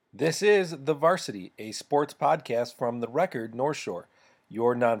This is The Varsity, a sports podcast from The Record North Shore,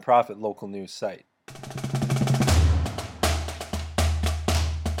 your nonprofit local news site.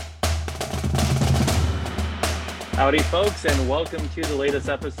 Howdy, folks, and welcome to the latest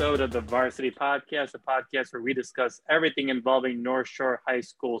episode of The Varsity Podcast, a podcast where we discuss everything involving North Shore High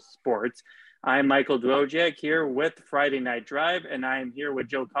School sports. I'm Michael Dwojak here with Friday Night Drive, and I'm here with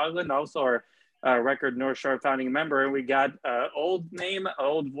Joe Coughlin, also our Record North Shore founding member. And we got old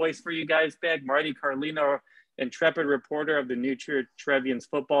voice for you guys back. Marty Carlino, intrepid reporter of the New Trier Trevians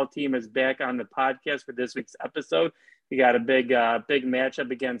football team, is back on the podcast for this week's episode. We got a big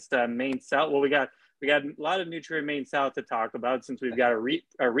matchup against Maine South. Well, we got a lot of New Trier Maine South to talk about since we've got a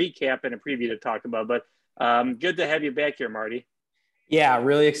recap and a preview to talk about. But good to have you back here, Marty. Yeah,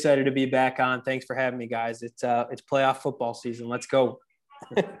 really excited to be back on. Thanks for having me, guys. It's playoff football season. Let's go.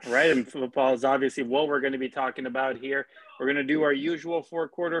 Right, and football is obviously what we're going to be talking about here. We're going to do our usual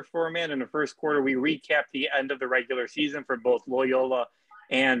four-quarter format. In the first quarter, we recap the end of the regular season for both Loyola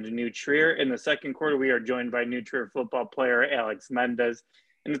and New Trier. In the second quarter, we are joined by New Trier football player Alex Mendez.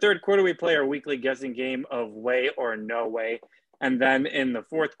 In the third quarter, we play our weekly guessing game of way or no way. And then in the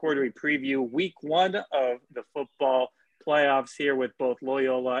fourth quarter, we preview week one of the football playoffs here with both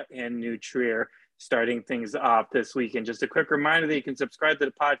Loyola and New Trier, starting things off this week. And just a quick reminder that you can subscribe to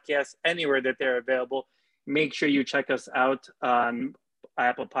the podcast anywhere that they're available. Make sure you check us out on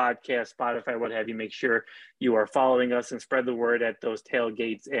Apple Podcasts, Spotify, what have you. Make sure you are following us and spread the word at those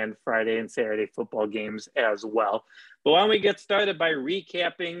tailgates and Friday and Saturday football games as well. But why don't we get started by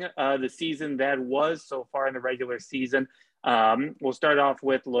recapping the season that was so far in the regular season. We'll start off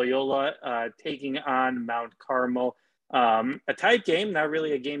with Loyola taking on Mount Carmel. A tight game, not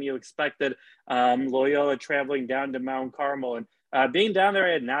really a game you expected. Loyola traveling down to Mount Carmel, and being down there,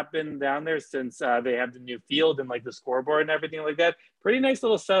 I had not been down there since they have the new field and like the scoreboard and everything like that. Pretty nice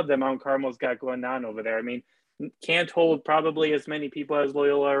little sub that Mount Carmel's got going on over there. I mean, can't hold probably as many people as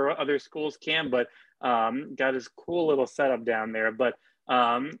Loyola or other schools can, but got his cool little setup down there. But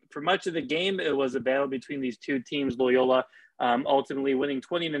for much of the game, it was a battle between these two teams. Loyola ultimately winning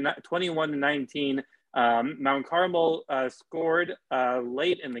 21-19. Mount Carmel scored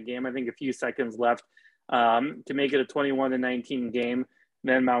late in the game, I think a few seconds left, to make it a 21-19 game.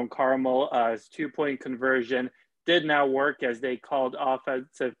 Then Mount Carmel's 2-point conversion did not work as they called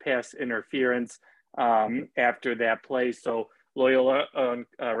offensive pass interference after that play. So Loyola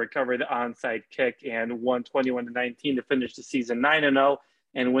recovered the onside kick and won 21-19 to finish the season 9-0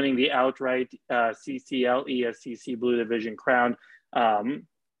 and winning the outright CCL ESCC Blue Division crown.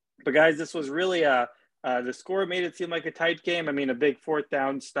 But guys, this was really the score made it seem like a tight game. I mean, a big fourth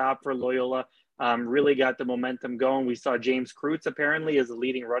down stop for Loyola really got the momentum going. We saw James Kreutz apparently as a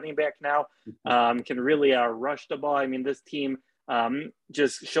leading running back now, can really rush the ball. I mean, this team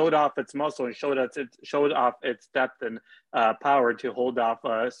just showed off its muscle and showed off its depth and power to hold off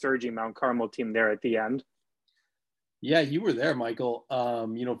a surging Mount Carmel team there at the end. Yeah, you were there, Michael.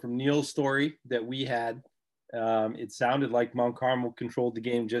 From Neil's story that we had, it sounded like Mount Carmel controlled the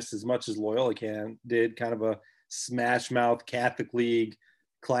game just as much as Loyola did, kind of a smash mouth Catholic League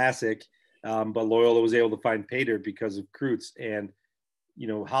classic. But Loyola was able to find pay dirt because of Kreutz. And,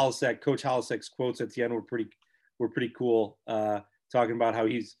 Coach Holisek's quotes at the end were pretty cool, talking about how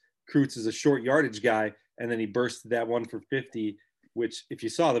Kreutz is a short yardage guy. And then he bursted that one for 50, which if you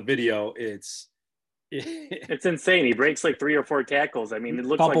saw the video, it's insane. He breaks like 3 or 4 tackles. I mean, it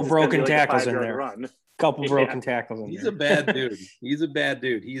looks couple like broken tackles like in there. Run. Couple broken tackles in He's there. a bad dude. He's a bad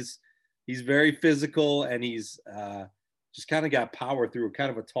dude. He's very physical, and he's just kind of got power through kind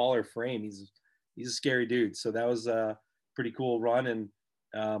of a taller frame. He's a scary dude. So that was a pretty cool run. And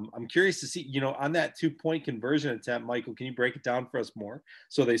I'm curious to see, on that 2-point conversion attempt, Michael, can you break it down for us more?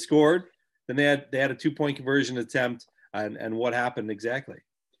 So they scored, then they had a 2-point conversion attempt, and what happened exactly?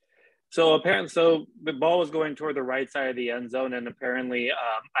 So the ball was going toward the right side of the end zone, and apparently,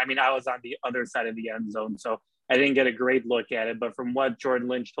 I was on the other side of the end zone, so I didn't get a great look at it. But from what Jordan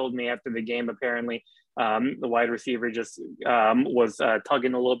Lynch told me after the game, apparently the wide receiver just was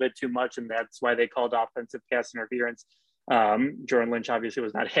tugging a little bit too much, and that's why they called offensive pass interference. Jordan Lynch obviously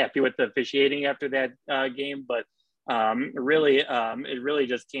was not happy with the officiating after that game, but it really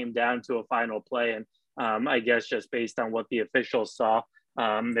just came down to a final play, and I guess just based on what the officials saw.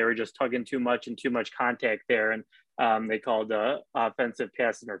 They were just tugging too much and too much contact there, and they called offensive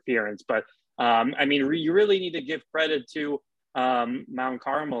pass interference. But you really need to give credit to Mount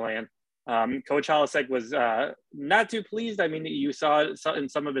Carmel, and Coach Holisek was not too pleased. I mean, you saw in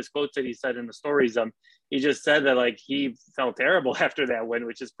some of his quotes that he said in the stories. He just said that he felt terrible after that win,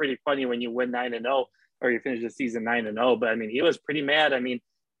 which is pretty funny when you win 9-0 or you finish the season 9-0. But I mean, he was pretty mad. I mean,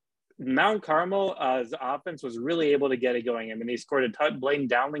 Mount Carmel's offense was really able to get it going. I mean, they scored a touch. Blaine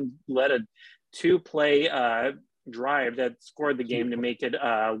Dowling led a 2-play drive that scored the game to make it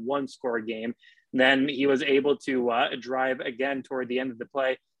a 1-score game. Then he was able to drive again toward the end of the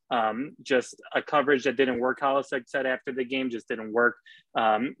play. Just a coverage that didn't work. Hollisak said after the game just didn't work.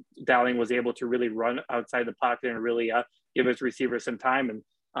 Dowling was able to really run outside the pocket and really give his receivers some time, and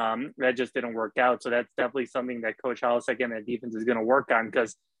that just didn't work out. So that's definitely something that Coach Hollisak and the defense is going to work on,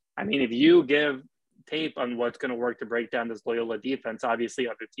 because I mean, if you give tape on what's going to work to break down this Loyola defense, obviously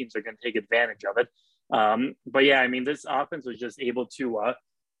other teams are going to take advantage of it. But yeah, I mean, this offense was just able to,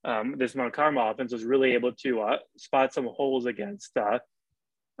 this Mount Carmel offense was really able to spot some holes against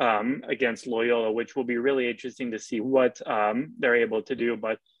Loyola, which will be really interesting to see what they're able to do.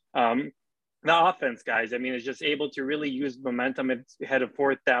 But the offense, guys, I mean, is just able to really use momentum. It had a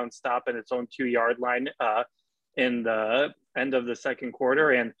 4th down stop at its own 2-yard line in the end of the second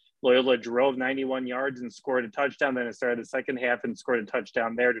quarter, and Loyola drove 91 yards and scored a touchdown. Then it started the second half and scored a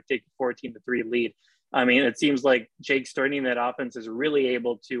touchdown there to take a 14-3 lead. I mean, it seems like Jake Sturdy and that offense is really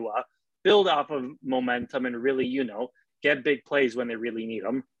able to build off of momentum and really, get big plays when they really need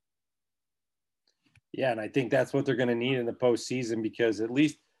them. Yeah, and I think that's what they're going to need in the postseason, because at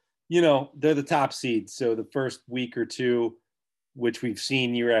least, they're the top seed. So the first week or two, which we've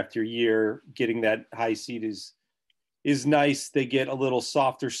seen year after year, getting that high seed is nice. They get a little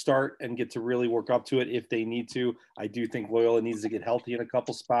softer start and get to really work up to it if they need to. I do think Loyola needs to get healthy in a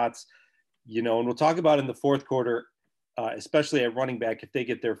couple spots, and we'll talk about in the fourth quarter, especially at running back, if they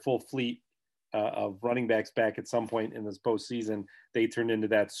get their full fleet of running backs back at some point in this postseason, they turn into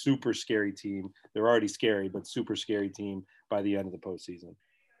that super scary team. They're already scary, but super scary team by the end of the postseason.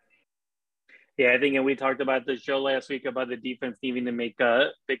 Yeah, I think, and we talked about the show last week about the defense needing to make a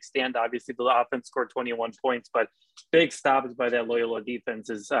big stand. Obviously, the offense scored 21 points, but big stops by that Loyola defense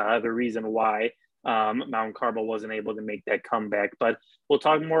is the reason why Mount Carmel wasn't able to make that comeback. But we'll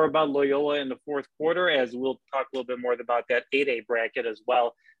talk more about Loyola in the fourth quarter, as we'll talk a little bit more about that 8A bracket as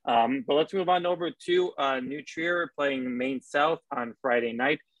well. But let's move on over to New Trier playing Maine South on Friday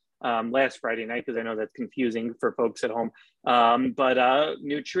night. Last Friday night, because I know that's confusing for folks at home. But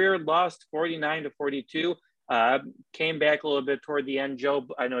New Trier lost 49-42. Came back a little bit toward the end. Joe,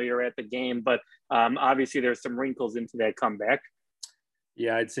 I know you're at the game, but obviously there's some wrinkles into that comeback.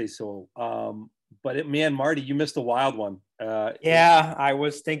 Yeah, I'd say so. But man, Marty, you missed a wild one. Yeah, I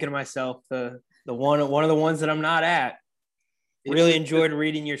was thinking to myself, the one of the ones that I'm not at. Really enjoyed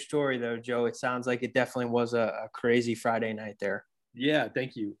reading your story, though, Joe. It sounds like it definitely was a crazy Friday night there. Yeah,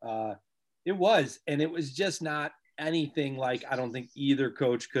 thank you. It was, and it was just not anything like I don't think either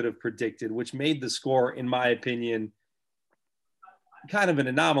coach could have predicted, which made the score, in my opinion, kind of an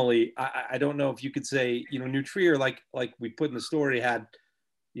anomaly. I don't know if you could say, New Trier, like we put in the story, had,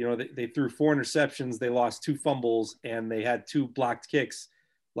 they threw 4 interceptions, they lost 2 fumbles, and they had 2 blocked kicks,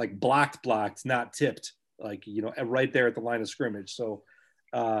 like blocked, not tipped, like, right there at the line of scrimmage. So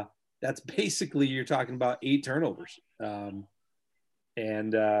that's basically, you're talking about 8 turnovers.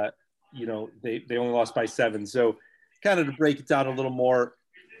 And they only lost by 7. So kind of to break it down a little more,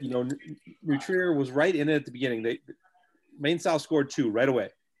 New Trier was right in it at the beginning. Maine South scored 2 right away.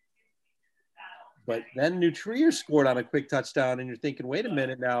 But then New Trier scored on a quick touchdown, and you're thinking, wait a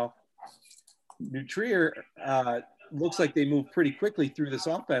minute now. New Trier looks like they moved pretty quickly through this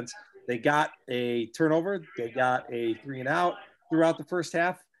offense. They got a turnover. They got a 3-and-out throughout the first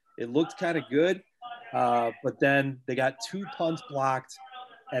half. It looked kind of good. But then they got 2 punts blocked,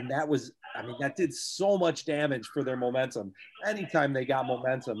 and that did so much damage for their momentum. Anytime they got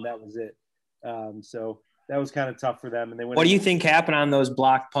momentum, that was it. So that was kind of tough for them. And they went. What do you think happened on those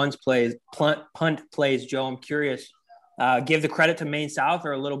blocked punt plays, Joe? I'm curious. Give the credit to Maine South,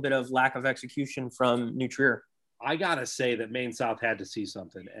 or a little bit of lack of execution from New Trier? I gotta say that Maine South had to see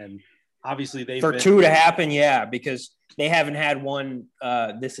something, and obviously for 2 to happen, yeah, because they haven't had one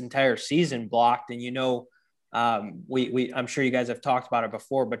this entire season blocked, and I'm sure you guys have talked about it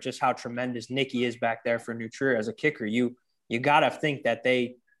before, but just how tremendous Nicky is back there for New Trier as a kicker. You gotta think that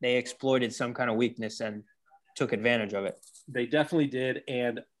they exploited some kind of weakness and took advantage of it. They definitely did,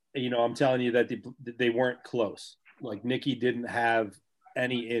 and I'm telling you that they weren't close. Like, Nicky didn't have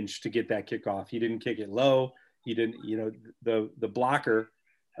any inch to get that kickoff. He didn't kick it low. He didn't, the blocker.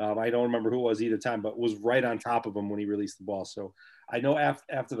 I don't remember who it was either time, but was right on top of him when he released the ball. So I know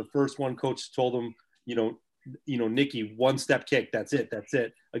after the first one, coach told him, Nicky, 1-step kick. That's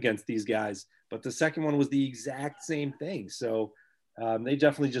it against these guys. But the second one was the exact same thing. So they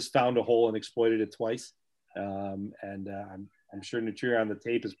definitely just found a hole and exploited it twice. I'm sure New Trier on the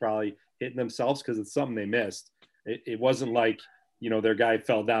tape is probably hitting themselves because it's something they missed. It wasn't like, their guy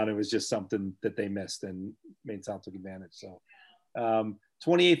fell down. It was just something that they missed, and Maine South took advantage. So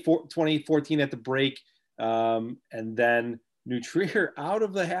 28-14 at the break. And then New Trier out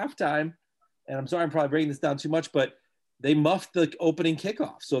of the halftime. And I'm sorry, I'm probably breaking this down too much, but they muffed the opening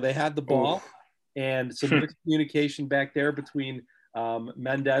kickoff. So they had the ball and some miscommunication back there between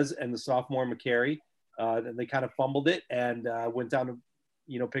Mendez and the sophomore McCary. And they kind of fumbled it and went down to,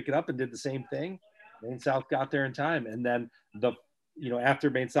 pick it up and did the same thing. Maine South got there in time. And then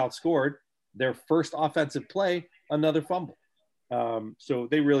after Maine South scored their first offensive play, another fumble. So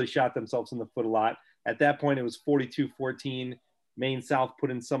they really shot themselves in the foot a lot. At that point, it was 42-14. Maine South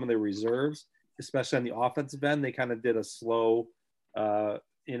put in some of their reserves, especially on the offensive end. They kind of did a slow in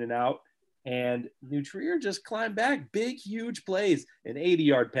and out. And New Trier just climbed back. Big, huge plays. An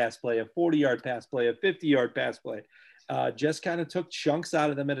 80-yard pass play, a 40-yard pass play, a 50-yard pass play. Just kind of took chunks out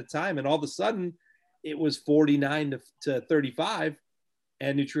of them at a time. And all of a sudden, it was 49-35,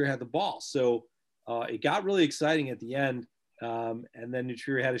 and New Trier had the ball. So it got really exciting at the end. And then New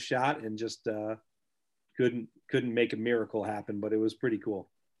Trier had a shot and just couldn't make a miracle happen, but it was pretty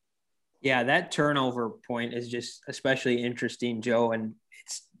cool. Yeah, that turnover point is just especially interesting, Joe, and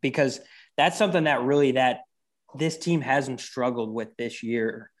it's because that's something that this team hasn't struggled with this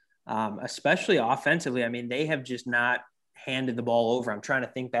year, especially offensively. I mean, they have just not handed the ball over. I'm trying to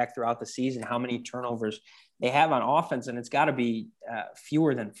think back throughout the season how many turnovers they have on offense, and it's got to be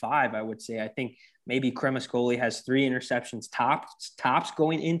fewer than 5, I would say. I think maybe Cremascoli has 3 interceptions tops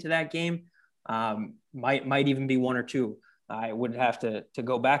going into that game. Might even be 1 or 2. I would have to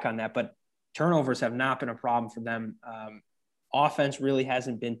go back on that, but turnovers have not been a problem for them. Offense really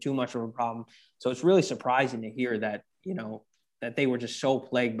hasn't been too much of a problem. So it's really surprising to hear that, that they were just so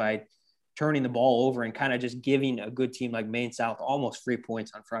plagued by turning the ball over and kind of just giving a good team like Maine South almost free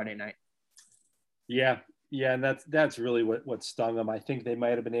points on Friday night. Yeah. And that's really what stung them. I think they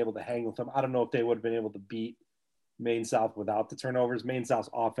might have been able to hang with them. I don't know if they would have been able to beat Maine South without the turnovers. Maine South's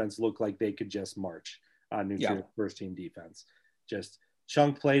offense looked like they could just march on New Trier's first team defense. Just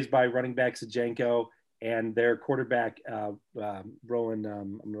chunk plays by running back Sajenko and their quarterback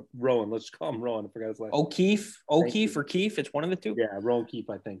Rowan. Let's call him Rowan. I forgot his last name. O'Keefe or Keefe. It's one of the two. Yeah, Rowan Keefe,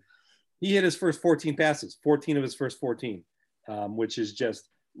 I think. He hit his first 14 passes, 14 of his first 14, which is just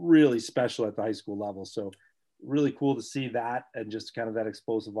really special at the high school level. So really cool to see that and just kind of that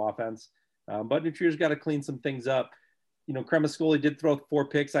explosive offense. But New Trier's got to clean some things up. Cremascoli did throw 4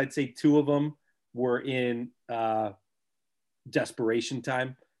 picks. I'd say 2 of them were in desperation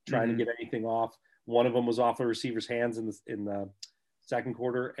time, trying to get anything off. One of them was off the receiver's hands in the second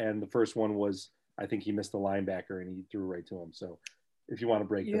quarter, and the first one was, I think he missed the linebacker and he threw right to him. So if you want to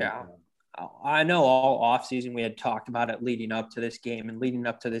break that down. I know all offseason we had talked about it leading up to this game and leading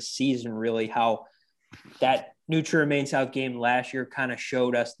up to this season, really, how that New Trier Maine South game last year kind of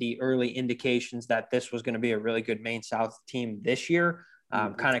showed us the early indications that this was going to be a really good Maine South team this year.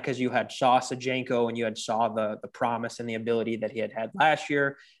 Kind of because you saw Sajenko and you saw the promise and the ability that he had last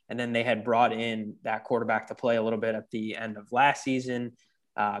year. And then they had brought in that quarterback to play a little bit at the end of last season,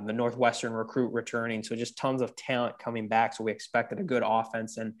 the Northwestern recruit returning. So just tons of talent coming back. So we expected a good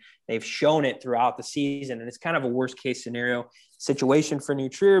offense, and they've shown it throughout the season. And it's kind of a worst case scenario situation for New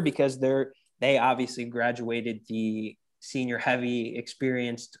Trier because they obviously graduated the senior heavy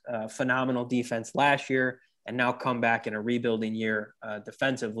experienced phenomenal defense last year and now come back in a rebuilding year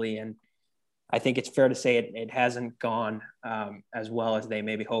defensively. And I think it's fair to say it hasn't gone as well as they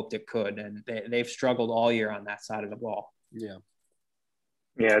maybe hoped it could. And they've struggled all year on that side of the ball. Yeah.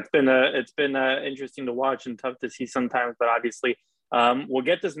 Yeah, it's been interesting to watch and tough to see sometimes, but obviously we'll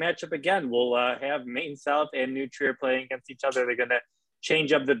get this matchup again. We'll have Maine South and New Trier playing against each other. They're going to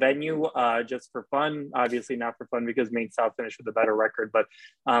change up the venue just for fun. Obviously not for fun because Maine South finished with a better record, but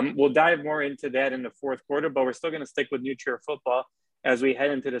we'll dive more into that in the fourth quarter, but we're still going to stick with New Trier football. As we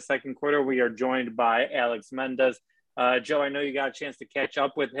head into the second quarter, we are joined by Alex Mendez. Joe, I know you got a chance to catch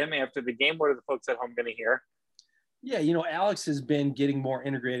up with him after the game. What are the folks at home going to hear? Yeah, Alex has been getting more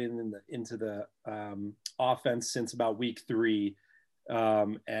integrated into the offense since about week 3.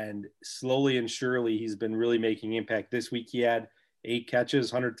 And slowly and surely, he's been really making impact. This week, he had 8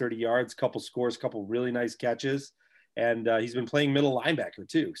 catches, 130 yards, couple scores, couple really nice catches. And he's been playing middle linebacker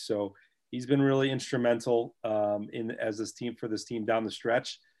too. So he's been really instrumental for this team down the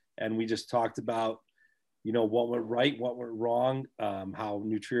stretch. And we just talked about, what went right, what went wrong, how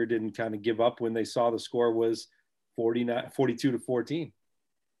New Trier didn't kind of give up when they saw the score was 42-14.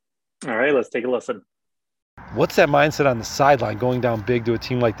 All right, let's take a listen. What's that mindset on the sideline going down big to a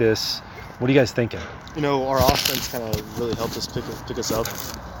team like this? What are you guys thinking? Our offense kind of really helped us pick us up,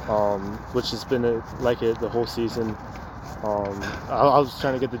 which has been like it the whole season. I was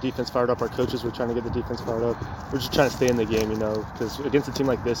trying to get the defense fired up. Our coaches were trying to get the defense fired up. We're just trying to stay in the game, because against a team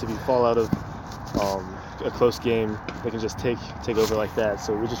like this, if you fall out of a close game, they can just take over like that.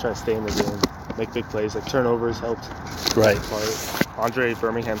 So we just try to stay in the game, make big plays. Like turnovers helped. Right. Andre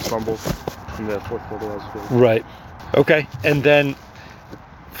Birmingham's fumble in the fourth quarter was good. Right. Okay. And then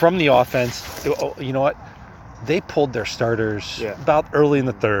from the offense, you know what? They pulled their starters about early in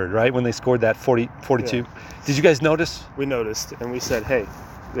the third, right? When they scored that 42. Yeah. Did you guys notice? We noticed, and we said, hey,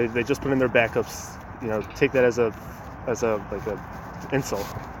 they just put in their backups. Take that as a insult.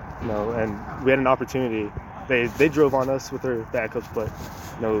 And we had an opportunity. They drove on us with their backups, but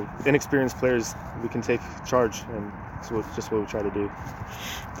inexperienced players, we can take charge, and so it's just what we try to do.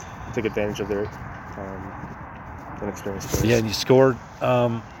 Take advantage of their inexperienced players. Yeah, and you scored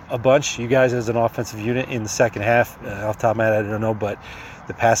a bunch, you guys as an offensive unit in the second half. Off the top of my head, I don't know, but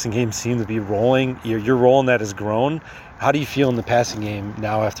the passing game seemed to be rolling. Your role in that has grown. How do you feel in the passing game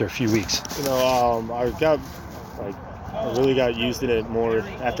now after a few weeks? I really got used in it more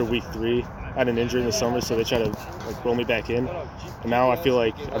after week 3. I had an injury in the summer, so they tried to roll me back in. And now I feel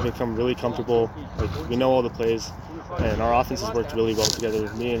like I've become really comfortable. We know all the plays, and our offense has worked really well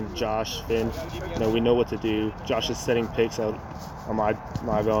together. Me and Josh, Finn, we know what to do. Josh is setting picks out on my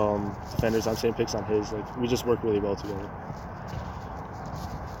defenders. I'm setting picks on his. We just work really well together.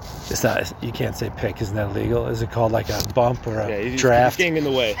 It's not. You can't say pick. Isn't that illegal? Is it called like a bump or a draft? He's getting in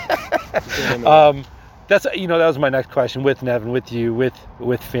the way. That's that was my next question with Nevin, with you, with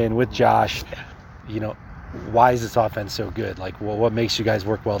Finn, with Josh. Why is this offense so good? What makes you guys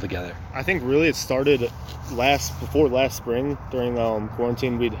work well together? I think really it started before last spring during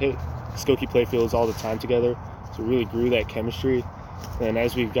quarantine. We'd hit Skokie playfields all the time together, so we really grew that chemistry. And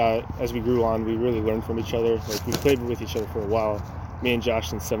as we grew on, we really learned from each other. We played with each other for a while. Me and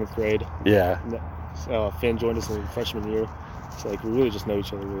Josh in 7th grade. Yeah. Finn joined us in freshman year, so we really just know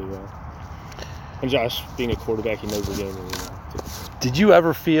each other really well. And Josh, being a quarterback, he knows the game really well too.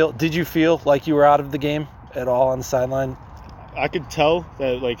 Did you feel like you were out of the game at all on the sideline? I could tell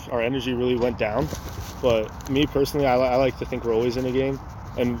that our energy really went down, but me personally, I like to think we're always in a game.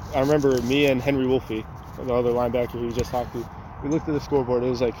 And I remember me and Henry Wolfe, the other linebacker who we just talked to, we looked at the scoreboard. It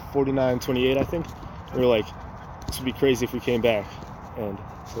was 49-28, I think. We were like, this would be crazy if we came back. And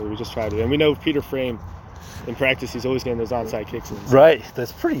so we just tried it. And we know Peter Frame, in practice, he's always getting those onside kicks in. Right.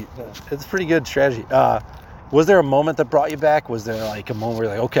 That's it's a pretty good strategy. Was there a moment that brought you back? Was there a moment where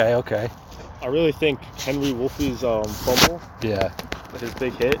you're like, okay? I really think Henry Wolfe's fumble. Yeah. His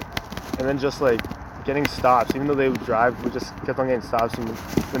big hit. And then just getting stops. Even though they would drive, we just kept on getting stops.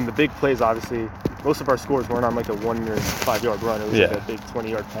 And the big plays, obviously, most of our scores weren't on a 1 or 5 yard run. It was a big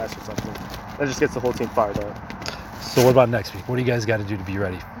 20-yard pass or something. That just gets the whole team fired up. So what about next week? What do you guys got to do to be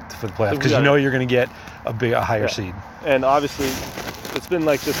ready for the playoffs? Because you're going to get a higher seed. And obviously, it's been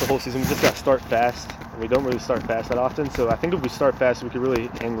like this the whole season. We just got to start fast. We don't really start fast that often. So I think if we start fast, we could really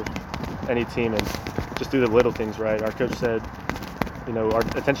hang with any team and just do the little things right. Our coach said, our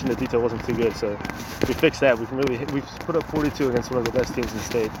attention to detail wasn't too good. So if we fix that, we can really we've put up 42 against one of the best teams in the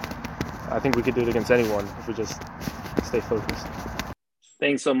state. I think we could do it against anyone if we just stay focused.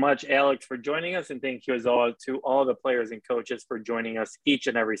 Thanks so much, Alex, for joining us, and thank you to all the players and coaches for joining us each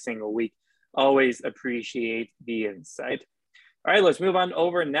and every single week. Always appreciate the insight. All right, let's move on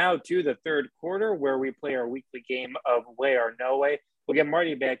over now to the third quarter where we play our weekly game of Way or No Way. We'll get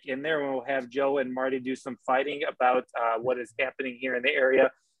Marty back in there, and we'll have Joe and Marty do some fighting about what is happening here in the area.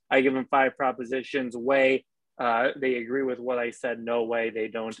 I give them 5 propositions. Way, they agree with what I said. No way, they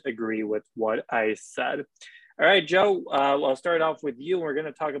don't agree with what I said. All right, Joe, I'll start off with you. We're going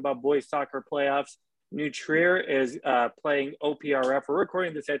to talk about boys soccer playoffs. New Trier is playing OPRF. We're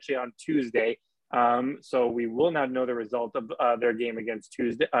recording this actually on Tuesday, so we will not know the result of their game against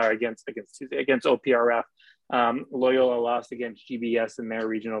OPRF. Loyola lost against GBS in their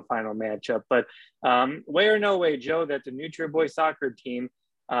regional final matchup. But way or no way, Joe, that the New Trier boys soccer team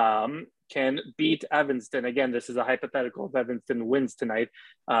can beat Evanston. Again, this is a hypothetical if Evanston wins tonight.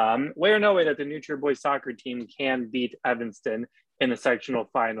 Way or no way that the New Trier boys soccer team can beat Evanston in the sectional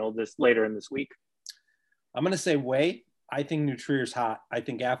final later in this week? I'm going to say way. I think New Trier's hot. I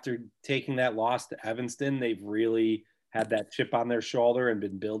think after taking that loss to Evanston, they've really had that chip on their shoulder and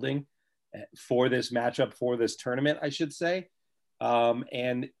been building for this matchup, for this tournament, I should say.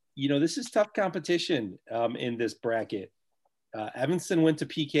 And, this is tough competition in this bracket. Evanston went to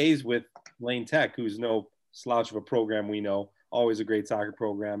PKs with Lane Tech, who's no slouch of a program we know, always a great soccer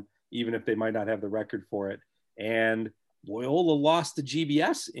program, even if they might not have the record for it. And Loyola lost to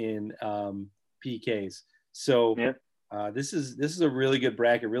GBS in PKs. So this is a really good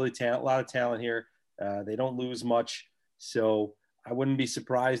bracket, really a lot of talent here. They don't lose much. So I wouldn't be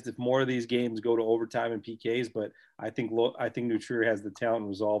surprised if more of these games go to overtime and PKs, but I think New Trier has the talent and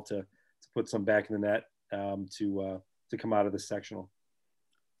resolve to put some back in the net to come out of the sectional.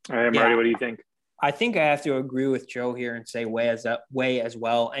 All right, Marty, what do you think? I think I have to agree with Joe here and say way as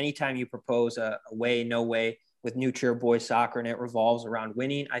well. Anytime you propose a way, no way with New Trier boys soccer and it revolves around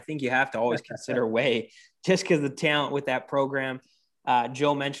winning, I think you have to always consider way, just because of the talent with that program.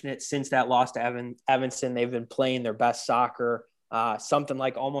 Joe mentioned it, since that loss to Evanston, they've been playing their best soccer, something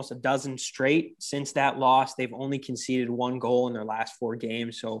like almost a dozen straight since that loss. They've only conceded 1 goal in their last 4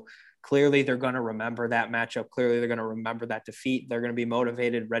 games. So clearly they're going to remember that matchup. Clearly they're going to remember that defeat. They're going to be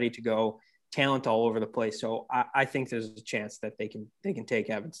motivated, ready to go, talent all over the place. So I think there's a chance that they can take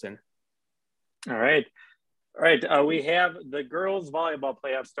Evanston. All right. We have the girls volleyball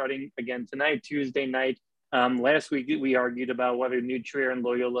playoffs starting again tonight, Tuesday night. Last week we argued about whether New Trier and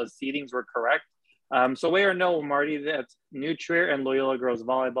Loyola's seedings were correct. So way or no, Marty, that New Trier and Loyola girls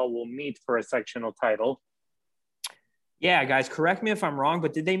volleyball will meet for a sectional title. Yeah, guys, correct me if I'm wrong,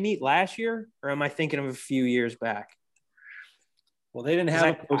 but did they meet last year, or am I thinking of a few years back? Well, they didn't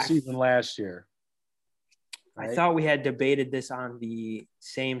have a postseason last year. Right? I thought we had debated this on the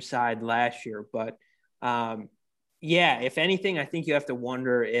same side last year, but yeah, if anything, I think you have to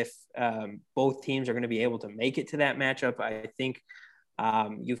wonder if both teams are going to be able to make it to that matchup. I think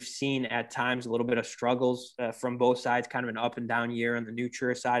you've seen at times a little bit of struggles from both sides, kind of an up and down year on the New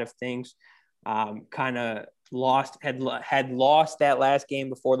Trier side of things. Kind of had lost that last game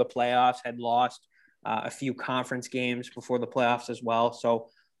before the playoffs, had lost a few conference games before the playoffs as well. So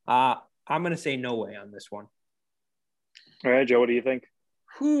I'm going to say no way on this one. All right, Joe, what do you think?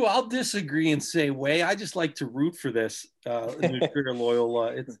 I'll disagree and say way. I just like to root for this New Trier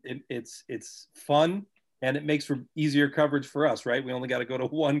Loyola. It's fun, and it makes for easier coverage for us, right? We only got to go to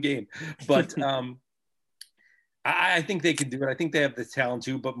 1 game, but I think they can do it. I think they have the talent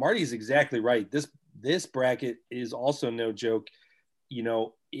too. But Marty's exactly right. This bracket is also no joke. You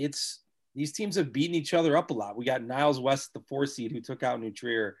know, these teams have beaten each other up a lot. We got Niles West, the 4 seed, who took out New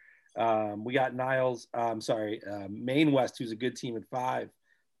Trier. We got Maine West, who's a good team at 5.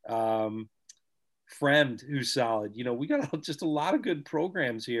 Fremd, who's solid. You know, we got just a lot of good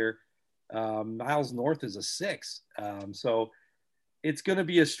programs here. Niles North is a 6. So it's going to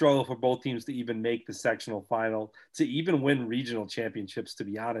be a struggle for both teams to even make the sectional final, to even win regional championships, to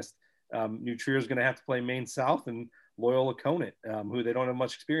be honest. New Trier is going to have to play Maine South and Loyola Conant, who they don't have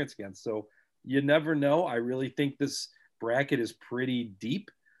much experience against. So you never know. I really think this bracket is pretty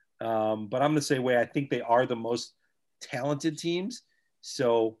deep. But I'm going to say I think they are the most talented teams.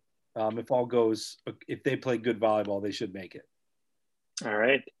 So if they play good volleyball, they should make it. All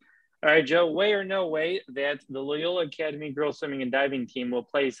right, Joe, way or no way that the Loyola Academy girls swimming and diving team will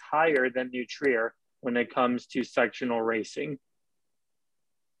place higher than New Trier when it comes to sectional racing?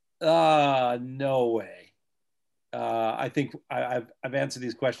 No way. I think I've answered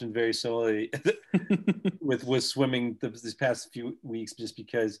these questions very similarly with swimming these past few weeks, just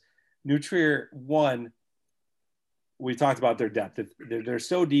because New Trier, one, we talked about their depth. They're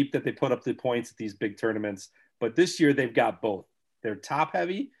so deep that they put up the points at these big tournaments. But this year they've got both. They're top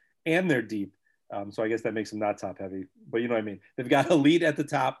heavy and they're deep. So I guess that makes them not top heavy. But you know what I mean? They've got elite at the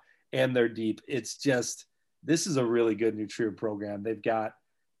top and they're deep. It's just, this is a really good New Trier program. They've got,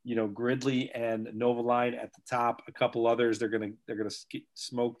 you know, Gridley and Novaline at the top. A couple others. They're gonna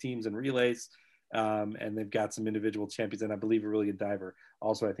smoke teams and relays. And they've got some individual champions, and I believe a really good diver.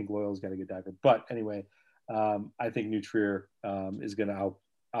 Also, I think Loyola's got a good diver. But anyway, I think New Trier is going to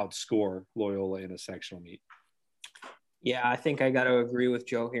outscore Loyola in a sectional meet. Yeah, I think I got to agree with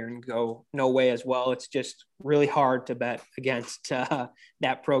Joe here and go no way as well. It's just really hard to bet against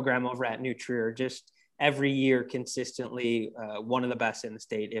that program over at New Trier. Just every year consistently one of the best in the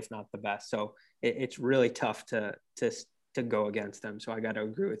state, if not the best. So it's really tough to go against them. So I got to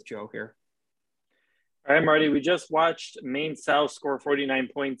agree with Joe here. All right, Marty, we just watched Maine South score 49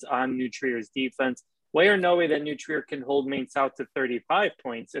 points on New Trier's defense. Way or no way that New Trier can hold Maine South to 35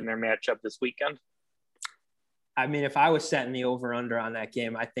 points in their matchup this weekend? I mean, if I was setting the over-under on that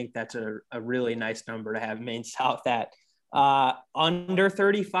game, I think that's a really nice number to have Maine South at. Under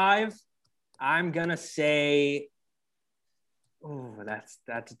 35, I'm going to say, that's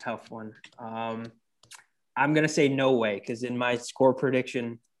a tough one. I'm going to say no way, because in my score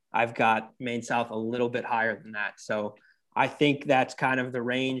prediction, I've got Maine South a little bit higher than that. So I think that's kind of the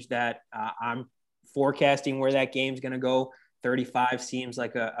range that I'm forecasting where that game's going to go. 35 seems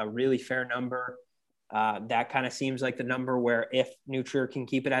like a really fair number. That kind of seems like the number where if New Trier can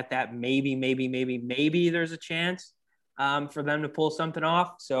keep it at that, maybe there's a chance for them to pull something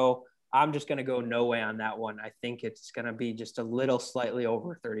off. So I'm just going to go no way on that one. I think it's going to be just a little slightly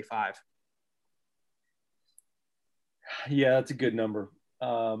over 35. Yeah, that's a good number.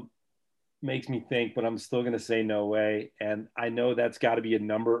 Makes me think, but I'm still going to say no way. And I know that's got to be a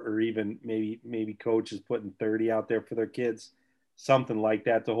number, or even maybe coach is putting 30 out there for their kids, something like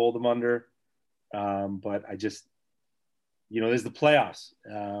that to hold them under. But I just, there's the playoffs.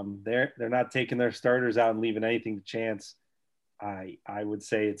 They're not taking their starters out and leaving anything to chance. I would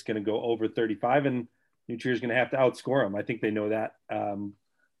say it's going to go over 35, and New Trier's going to have to outscore them. I think they know that.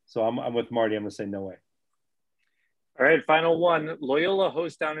 So I'm with Marty. I'm going to say no way. All right, final one. Loyola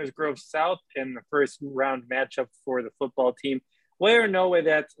hosts Downers Grove South in the first round matchup for the football team. Way or no way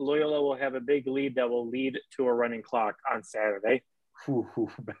that Loyola will have a big lead that will lead to a running clock on Saturday.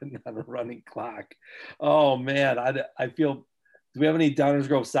 Betting on a running clock. Oh, man. I feel – do we have any Downers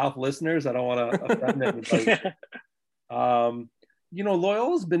Grove South listeners? I don't want to offend anybody.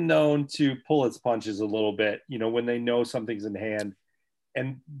 Loyola's been known to pull its punches a little bit, when they know something's in hand.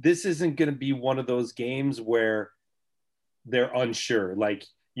 And this isn't going to be one of those games where they're unsure. Like,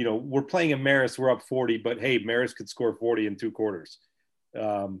 we're playing in Marist, we're up 40, but hey, Marist could score 40 in 2 quarters.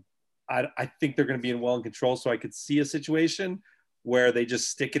 I think they're going to be well in control. So I could see a situation where they just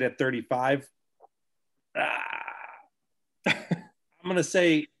stick it at 35. I'm going to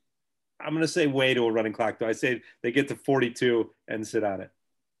say way to a running clock, though. I say they get to 42 and sit on it.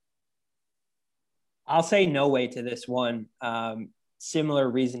 I'll say no way to this one. Similar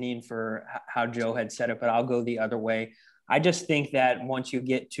reasoning for how Joe had said it, but I'll go the other way. I just think that once you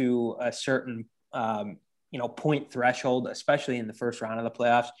get to a certain, point threshold, especially in the first round of the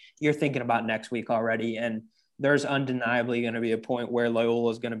playoffs, you're thinking about next week already. And there's undeniably going to be a point where Loyola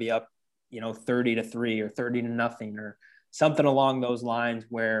is going to be up, 30-3 or 30-0 or something along those lines,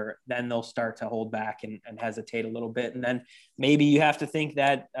 where then they'll start to hold back and hesitate a little bit. And then maybe you have to think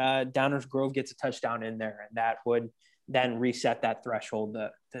that Downers Grove gets a touchdown in there, and that would then reset that threshold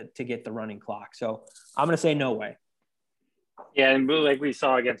to get the running clock. So I'm going to say no way. Yeah, and like we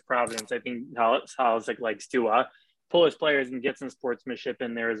saw against Providence, I think Halsik likes to pull his players and get some sportsmanship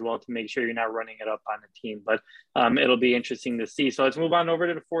in there as well to make sure you're not running it up on the team. But it'll be interesting to see. So let's move on over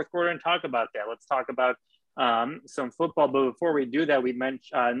to the fourth quarter and talk about that. Let's talk about some football. But before we do that, we got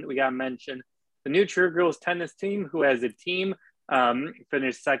to mention the New Trier girls tennis team, who has a team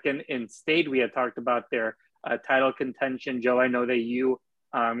finished second in state. We had talked about their title contention. Joe, I know that you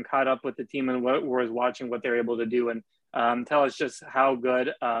caught up with the team and was watching what they're able to do, and tell us just how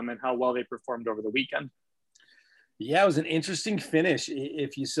good and how well they performed over the weekend. Yeah, it was an interesting finish.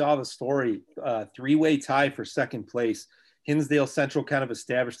 If you saw the story, 3-way tie for second place. Hinsdale Central kind of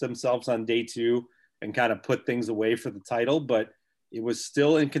established themselves on day 2 and kind of put things away for the title, but it was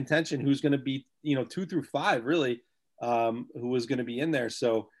still in contention. Who's going to be, 2 through 5 really, who was going to be in there.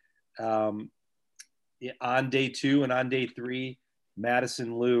 So on day 2 and on day 3,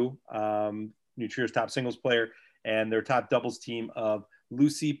 Madison Liu, New Trier's top singles player, and their top doubles team of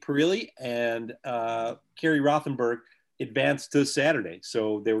Lucy Perilli and Carrie Rothenberg advanced to Saturday.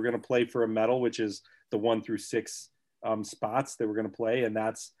 So they were going to play for a medal, which is the 1 through 6 spots they were going to play. And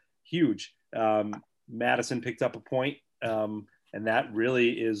that's huge. Madison picked up a point, and that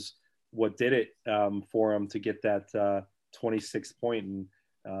really is what did it for them to get that 26 point.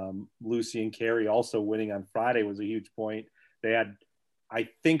 And Lucy and Carrie also winning on Friday was a huge point. They had, I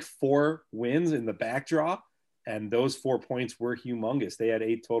think, 4 wins in the backdraw, and those 4 points were humongous. They had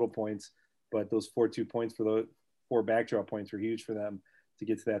 8 total points, but those 2 points for the 4 backdraw points were huge for them to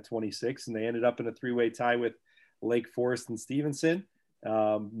get to that 26. And they ended up in a 3-way tie with Lake Forest and Stevenson.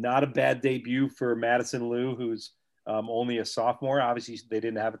 Not a bad debut for Madison Liu, who's only a sophomore. Obviously, they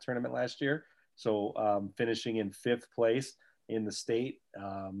didn't have a tournament last year. So finishing in 5th place in the state.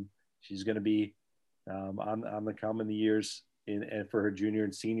 She's going to be on the come in the years for her junior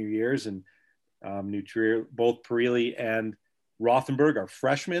and senior years. And New Trier, both Perilli and Rothenberg are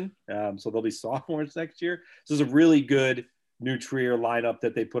freshmen, so they'll be sophomores next year. So it's a really good New Trier lineup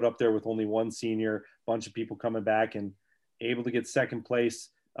that they put up there with only 1 senior, bunch of people coming back, and able to get second place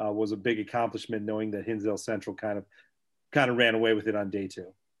was a big accomplishment, knowing that Hinsdale Central kind of ran away with it on day 2.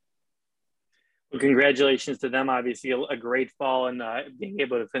 Well, congratulations to them. Obviously, a great fall and being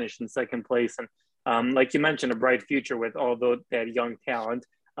able to finish in second place. And like you mentioned, a bright future with all that young talent.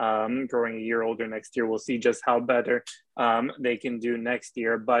 Growing a year older next year. We'll see just how better they can do next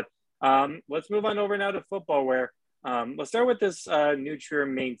year. But let's move on over now to football, where let's start with this New Trier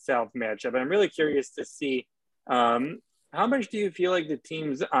Maine South matchup. I'm really curious to see how much do you feel like the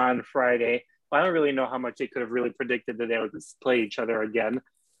teams on Friday, well, I don't really know how much they could have really predicted that they would play each other again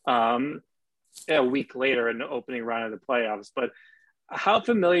a week later in the opening round of the playoffs. But How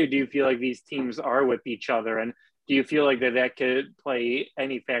familiar do you feel like these teams are with each other? And do you feel like that could play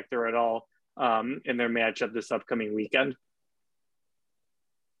any factor at all in their matchup this upcoming weekend?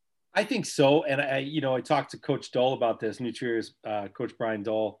 I think so. And I talked to Coach Dole about this, New Trier's Coach Brian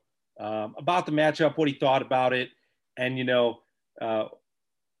Dole, about the matchup, what he thought about it. And,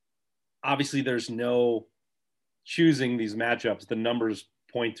 obviously there's no choosing these matchups. The numbers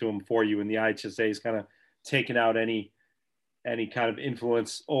point to them for you, and the IHSA is kind of taking out any kind of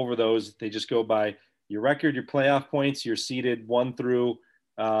influence over those. They just go by your record, your playoff points, you're seeded 1 through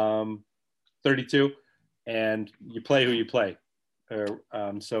 32, and you play who you play.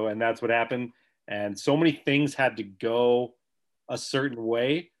 And that's what happened. And so many things had to go a certain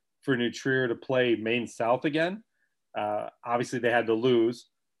way for New Trier to play Maine South again. Obviously, they had to lose.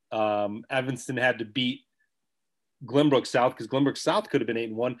 Evanston had to beat Glenbrook South, because Glenbrook South could have been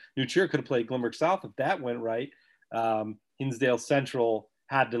 8-1. New Trier could have played Glenbrook South if that went right. Hinsdale Central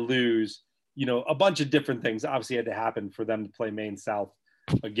had to lose. A bunch of different things obviously had to happen for them to play Maine South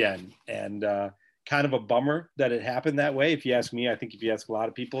again. And kind of a bummer that it happened that way. If you ask me, I think if you ask a lot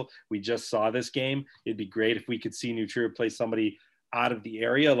of people, we just saw this game. It'd be great if we could see New Trier play somebody out of the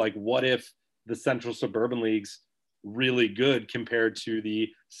area. Like, what if the Central Suburban League's really good compared to the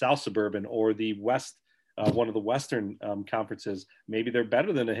South Suburban or the West, one of the Western conferences? Maybe they're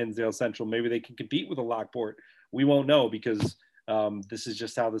better than a Hinsdale Central. Maybe they can compete with a Lockport. We won't know, because this is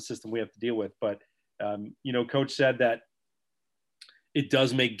just how the system we have to deal with. But, Coach said that it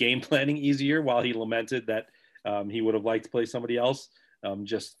does make game planning easier, while he lamented that he would have liked to play somebody else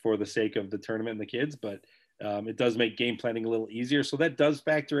just for the sake of the tournament and the kids. But it does make game planning a little easier. So that does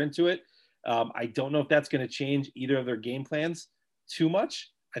factor into it. I don't know if that's going to change either of their game plans too much.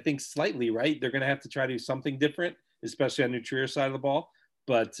 I think slightly, right? They're going to have to try to do something different, especially on New Trier's side of the ball.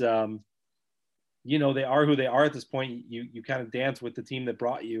 But, they are who they are at this point. You kind of dance with the team that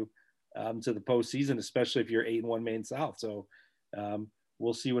brought you to the postseason, especially if you're 8-1 Maine South. So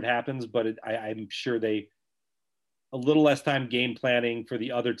we'll see what happens. But I'm sure a little less time game planning for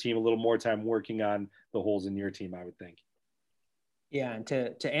the other team, a little more time working on the holes in your team, I would think. Yeah, and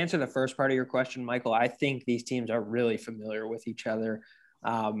to answer the first part of your question, Michael, I think these teams are really familiar with each other.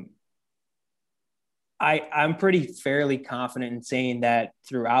 I'm pretty fairly confident in saying that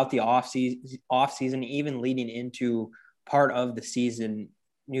throughout the off season, even leading into part of the season,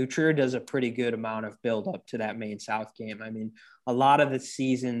 New Trier does a pretty good amount of build up to that Maine South game. I mean, a lot of the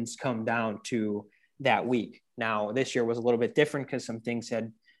seasons come down to that week. Now, this year was a little bit different because some things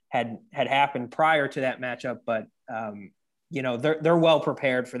had happened prior to that matchup, but they're well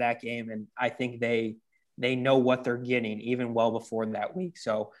prepared for that game, and I think they know what they're getting even well before that week.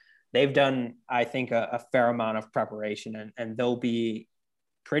 So they've done, I think, a fair amount of preparation, and they'll be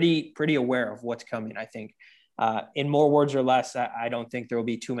pretty aware of what's coming. I think, in more words or less, I don't think there will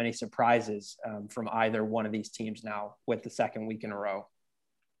be too many surprises from either one of these teams now with the second week in a row.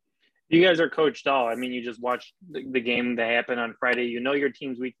 You guys are coached all. I mean, you just watched the game that happened on Friday. You know your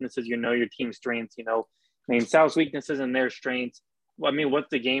team's weaknesses. You know your team's strengths. Maine South's weaknesses and their strengths. I mean, what's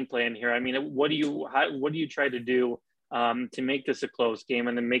the game plan here? I mean, what do you try to do to make this a close game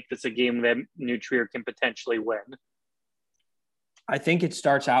and then make this a game that New Trier can potentially win? I think it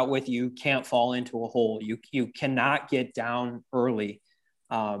starts out with you can't fall into a hole. You cannot get down early,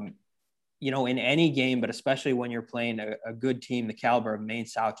 in any game, but especially when you're playing a good team, the caliber of Maine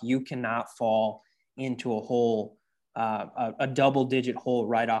South. You cannot fall into a hole, a double-digit hole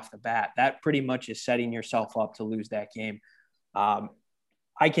right off the bat. That pretty much is setting yourself up to lose that game.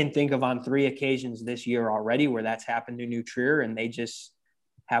 I can think of on 3 occasions this year already where that's happened to New Trier, and they just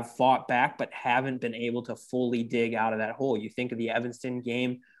have fought back but haven't been able to fully dig out of that hole. You think of the Evanston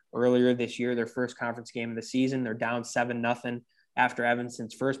game earlier this year, their first conference game of the season. They're down 7-0 after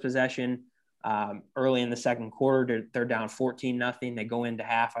Evanston's first possession. Early in the second quarter, they're down 14-0. They go into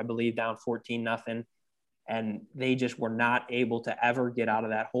half, I believe, down 14-0. And they just were not able to ever get out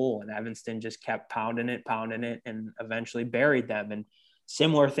of that hole. And Evanston just kept pounding it, and eventually buried them. And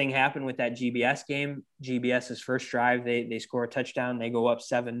similar thing happened with that GBS game. GBS's first drive, they score a touchdown. They go up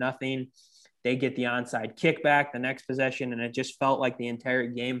 7-0. They get the onside kickback the next possession. And it just felt like the entire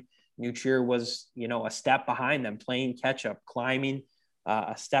game, New Trier was, a step behind them, playing catch up, climbing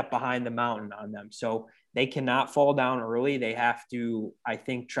a step behind the mountain on them. So they cannot fall down early. They have to, I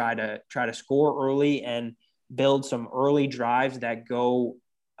think, try to score early and build some early drives that go,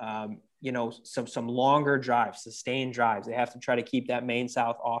 some longer drives, sustained drives. They have to try to keep that Maine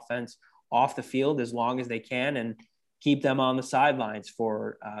South offense off the field as long as they can and keep them on the sidelines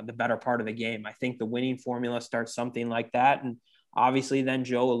for the better part of the game. I think the winning formula starts something like that. And obviously then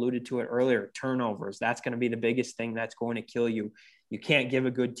Joe alluded to it earlier, turnovers. That's going to be the biggest thing that's going to kill you. you can't give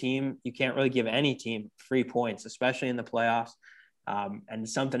a good team, you can't really give any team free points, especially in the playoffs. And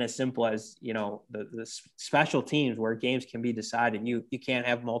something as simple as, the special teams where games can be decided, you can't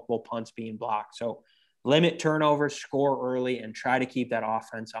have multiple punts being blocked. So limit turnovers, score early, and try to keep that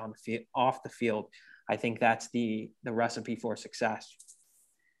offense off the field. I think that's the recipe for success.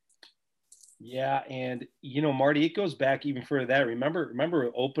 Yeah, and Marty, it goes back even further than that.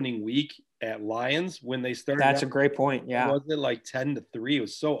 Remember opening week at Lions when they started? That's a great point. Yeah, was it like 10-3? It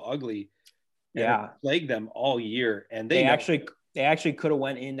was so ugly. And yeah, it plagued them all year, and they actually could have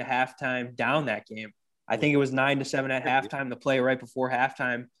went into halftime down that game. I think it was 9-7 at halftime. The play right before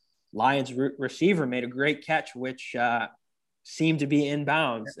halftime, Lions receiver made a great catch, which seemed to be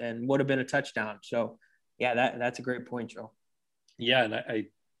inbounds and would have been a touchdown. So, yeah, that's a great point, Joe. Yeah, and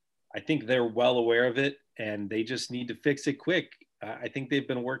I think they're well aware of it, and they just need to fix it quick. I think they've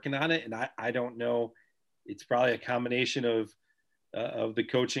been working on it, and I don't know. It's probably a combination of the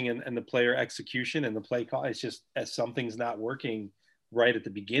coaching and the player execution and the play call. It's just as something's not working right at the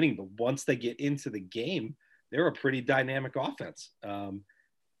beginning, but once they get into the game, they're a pretty dynamic offense.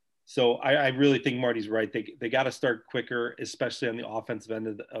 So I really think Marty's right. They got to start quicker, especially on the offensive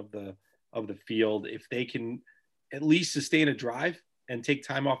end of the field. If they can at least sustain a drive and take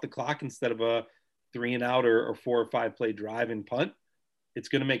time off the clock instead of a 3-and-out or 4 or 5 play drive and punt, it's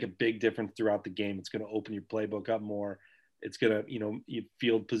going to make a big difference throughout the game. It's going to open your playbook up more. It's going to,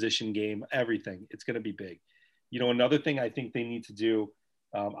 field position game, everything. It's going to be big. Another thing I think they need to do,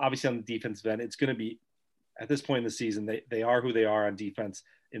 obviously on the defensive end, it's going to be, at this point in the season, they are who they are on defense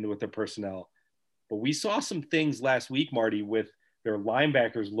with their personnel. But we saw some things last week, Marty, with their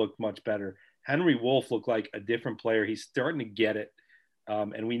linebackers looked much better. Henry Wolf looked like a different player. He's starting to get it.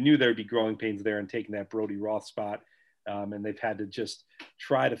 And we knew there'd be growing pains there in taking that Brody Roth spot. And they've had to just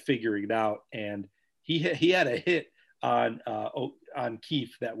try to figure it out. And he had a hit on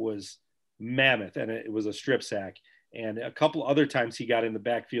Keefe that was mammoth, and it was a strip sack. And a couple other times he got in the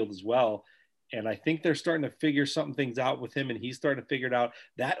backfield as well. And I think they're starting to figure some things out with him, and he's starting to figure it out.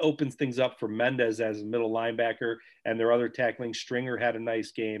 That opens things up for Mendez as a middle linebacker and their other tackling. Stringer had a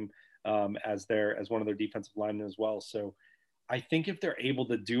nice game as one of their defensive linemen as well. So I think if they're able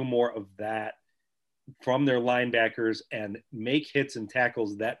to do more of that from their linebackers and make hits and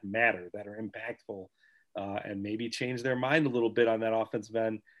tackles that matter, that are impactful, and maybe change their mind a little bit on that offensive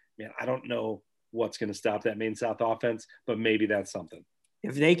end, man, I don't know what's going to stop that Maine South offense, but maybe that's something.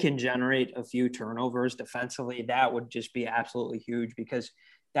 If they can generate a few turnovers defensively, that would just be absolutely huge, because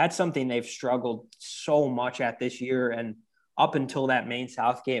that's something they've struggled so much at this year. And up until that Maine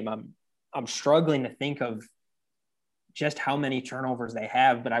South game, I'm struggling to think of just how many turnovers they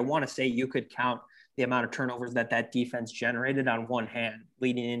have, but I want to say you could count the amount of turnovers that defense generated on one hand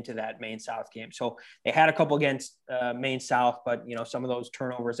leading into that Maine South game. So they had a couple against Maine South, but some of those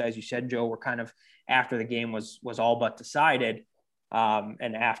turnovers, as you said, Joe, were kind of after the game was all but decided.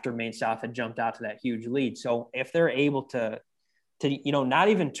 And after Maine South had jumped out to that huge lead. So if they're able to not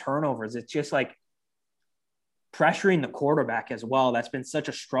even turnovers, it's just like pressuring the quarterback as well. That's been such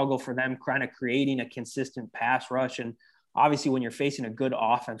a struggle for them, kind of creating a consistent pass rush. And obviously when you're facing a good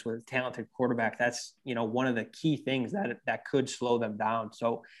offense with a talented quarterback, that's, one of the key things that could slow them down.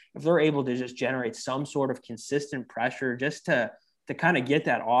 So if they're able to just generate some sort of consistent pressure, just to kind of get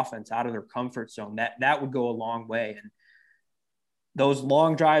that offense out of their comfort zone, that would go a long way. And those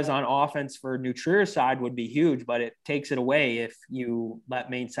long drives on offense for New Trier's side would be huge, but it takes it away if you let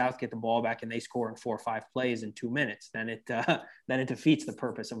Maine South get the ball back and they score in 4 or 5 plays in 2 minutes. Then it defeats the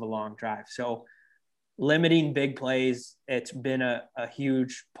purpose of a long drive. So limiting big plays, it's been a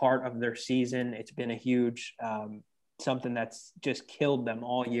huge part of their season. It's been a huge something that's just killed them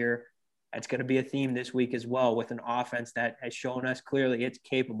all year. It's going to be a theme this week as well, with an offense that has shown us clearly it's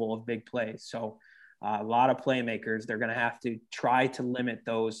capable of big plays. So a lot of playmakers, they're going to have to try to limit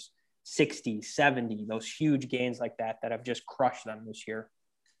those 60, 70, those huge gains like that have just crushed them this year.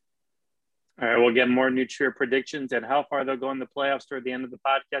 All right, we'll get more New Trier predictions and how far they'll go in the playoffs toward the end of the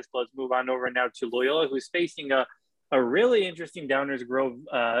podcast. But let's move on over now to Loyola, who's facing a really interesting Downers Grove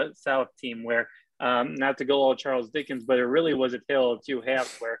South team where, not to go all Charles Dickens, but it really was a tale of two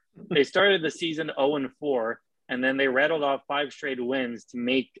halves, where they started the season 0-4, and then they rattled off 5 straight wins to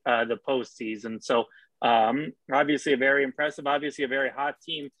make the postseason. So obviously a very impressive, obviously a very hot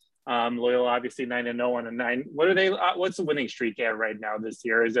team. Loyola obviously 9-0 on a 9. What are they? What's the winning streak at right now this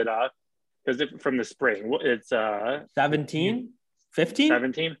year? Is it from the spring? It's 17, 15,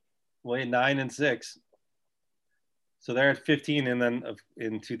 17. Well, 9-6. So they're at 15, and then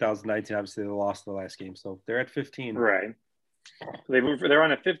in 2019, obviously they lost the last game, so they're at 15. Right. They're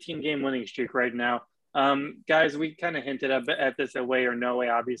on a 15-game winning streak right now. Guys, we kind of hinted at this away or no way,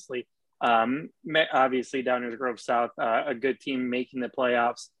 obviously. Obviously, Downers Grove South, a good team making the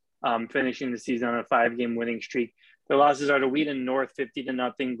playoffs, finishing the season on a 5-game winning streak. The losses are to Wheaton North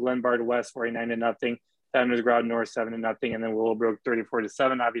 50-0, Glenbard West 49-0, Downers Grove North 7-0, and then Willowbrook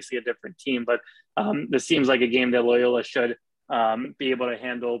 34-7. Obviously, a different team, but this seems like a game that Loyola should be able to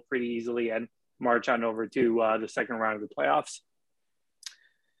handle pretty easily and march on over to the second round of the playoffs.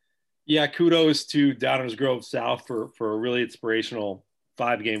 Yeah, kudos to Downers Grove South for a really inspirational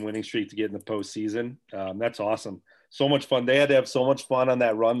 5-game winning streak to get in the postseason. That's awesome. So much fun. They had to have so much fun on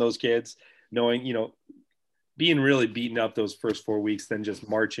that run, those kids, knowing, being really beaten up those first 4 weeks, then just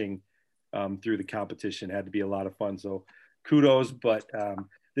marching through the competition had to be a lot of fun. So kudos, but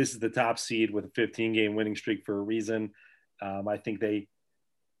this is the top seed with a 15-game winning streak for a reason. I think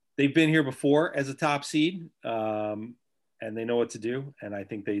they've been here before as a top seed, and they know what to do. And I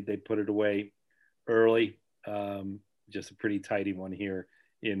think they put it away early. Just a pretty tidy one here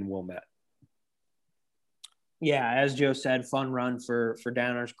in Wilmette. Yeah, as Joe said, fun run for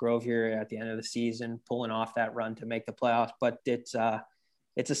Downers Grove here at the end of the season, pulling off that run to make the playoffs. But it's a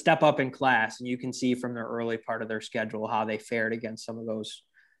step up in class, and you can see from the early part of their schedule how they fared against some of those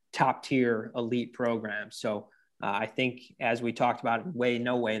top tier elite programs. So I think, as we talked about,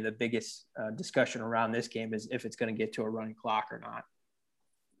 no way, the biggest discussion around this game is if it's going to get to a running clock or not.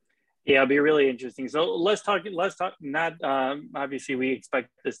 Yeah, it'll be really interesting. So let's talk. Not obviously, we expect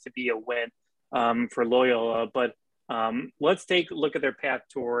this to be a win for Loyola, but let's take a look at their path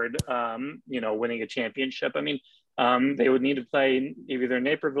toward winning a championship. I mean, they would need to play either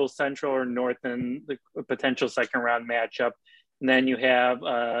Naperville Central or North in the potential second round matchup. And then you have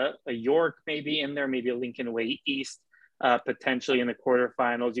a York maybe in there, maybe a Lincoln Way East potentially in the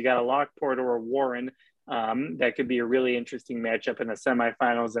quarterfinals. You got a Lockport or a Warren. That could be a really interesting matchup in the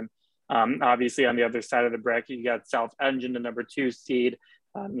semifinals. And obviously on the other side of the bracket, you got South Engine, the number 2 seed.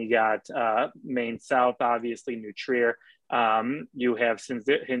 You got Maine South, obviously, New Trier. You have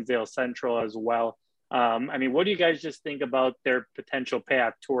Hinsdale Central as well. I mean, what do you guys just think about their potential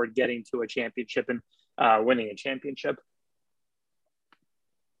path toward getting to a championship and winning a championship?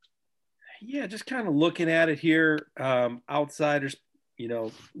 Yeah, just kind of looking at it here, outsiders,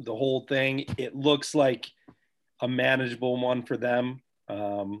 the whole thing, it looks like a manageable one for them.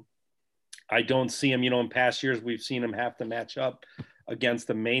 I don't see them, in past years, we've seen them have to match up against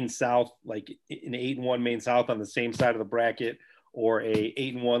the Maine South, like an 8-1 Maine South on the same side of the bracket, or a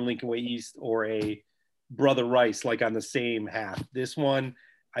 8-1 Lincoln Way East, or a Brother Rice, like on the same half. This one,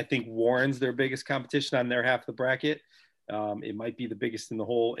 I think Warren's their biggest competition on their half of the bracket. It might be the biggest in the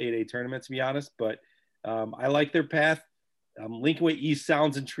whole 8A tournament, to be honest, but I like their path. Lincoln Way East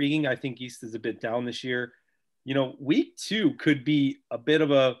sounds intriguing. I think East is a bit down this year. Week 2 could be a bit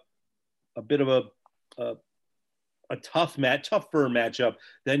of a tougher matchup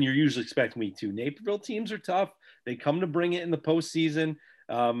than you're usually expecting week 2. Naperville teams are tough. They come to bring it in the postseason.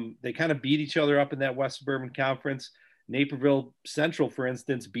 They kind of beat each other up in that West Suburban Conference. Naperville Central, for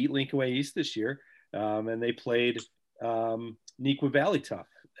instance, beat Lincoln Way East this year, and they played Neuqua Valley tough,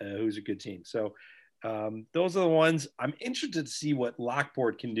 who's a good team. So those are the ones. I'm interested to see what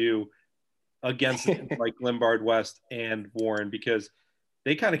Lockport can do against like Glenbard West and Warren, because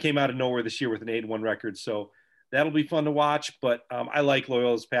they kind of came out of nowhere this year with an 8-1 record. So that'll be fun to watch. But I like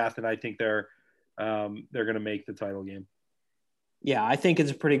Loyola's path, and I think they're going to make the title game. Yeah, I think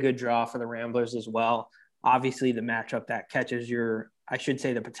it's a pretty good draw for the Ramblers as well. Obviously, the matchup that catches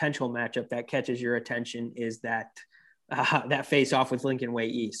the potential matchup that catches your attention is that face off with Lincoln Way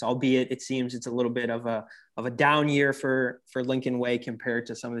East, albeit it seems it's a little bit of a down year for Lincoln Way compared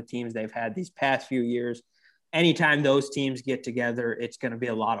to some of the teams they've had these past few years. Anytime those teams get together, it's going to be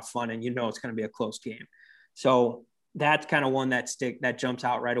a lot of fun, and it's going to be a close game. So that's kind of one that jumps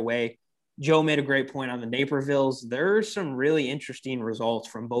out right away. Joe made a great point on the Napervilles. There's some really interesting results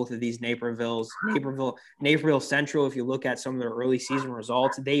from both of these Napervilles. Naperville Central, if you look at some of their early season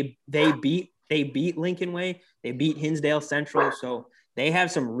results, they beat Lincoln Way, they beat Hinsdale Central. So they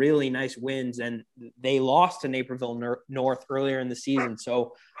have some really nice wins, and they lost to Naperville North earlier in the season.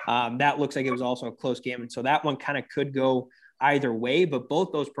 So that looks like it was also a close game. And so that one kind of could go either way, but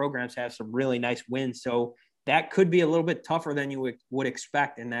both those programs have some really nice wins. So that could be a little bit tougher than you would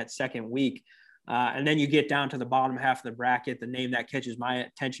expect in that second week. And then you get down to the bottom half of the bracket. The name that catches my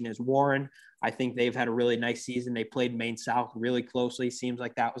attention is Warren. I think they've had a really nice season. They played Maine South really closely. Seems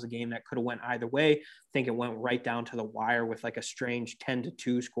like that was a game that could have went either way. I think it went right down to the wire with like a strange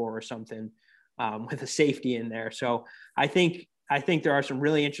 10-2 score or something with a safety in there. So I think I think there are some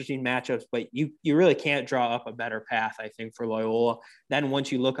really interesting matchups, but you really can't draw up a better path, I think, for Loyola. Then once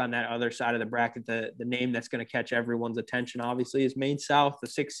you look on that other side of the bracket, the name that's going to catch everyone's attention, obviously, is Maine South, the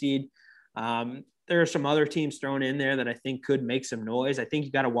 6th seed. There are some other teams thrown in there that I think could make some noise. I think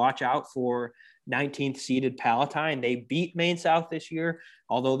you got to watch out for 19th seeded Palatine. They beat Maine South this year.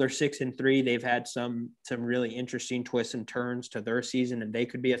 Although they're 6-3, they've had some really interesting twists and turns to their season, and they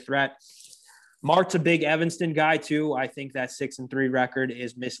could be a threat. Mart's a big Evanston guy too. I think that 6-3 record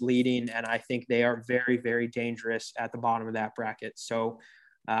is misleading, and I think they are very, very dangerous at the bottom of that bracket. So,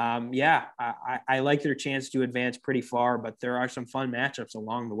 I like their chance to advance pretty far, but there are some fun matchups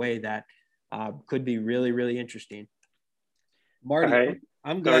along the way that could be really, really interesting. Marty, right.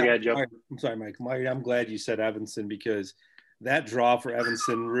 I'm glad. Joe. I'm sorry, Mike. Marty, I'm glad you said Evanston, because that draw for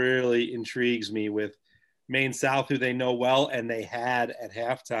Evanston really intrigues me with Maine South, who they know well and they had at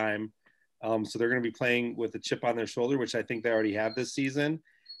halftime. So they're going to be playing with a chip on their shoulder, which I think they already have this season.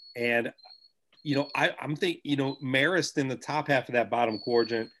 And, I'm thinking, Marist in the top half of that bottom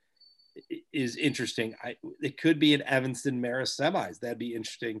quadrant is interesting. It could be an Evanston Marist semis. That'd be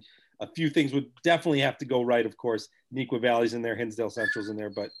interesting. A few things would definitely have to go right. Of course, Neuqua Valley's in there, Hinsdale Central's in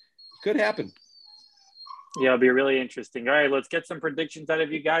there, but it could happen. Yeah, it'll be really interesting. All right, let's get some predictions out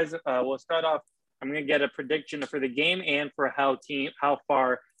of you guys. We'll start off. I'm going to get a prediction for the game and for how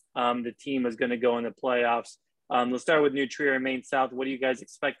far the team is going to go in the playoffs. Let's start with New Trier and Maine South. What do you guys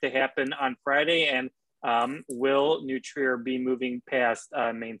expect to happen on Friday? And will New Trier be moving past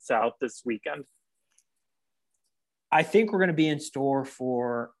Maine South this weekend? I think we're going to be in store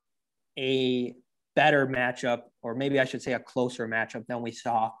for a better matchup, or maybe I should say a closer matchup than we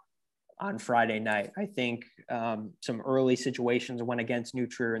saw on Friday night. I think some early situations went against New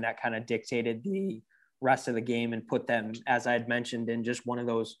Trier, and that kind of dictated the rest of the game and put them, as I had mentioned, in just one of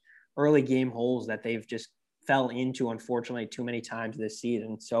those early game holes that they've just fell into, unfortunately, too many times this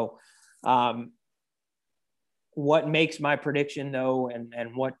season. So what makes my prediction, though,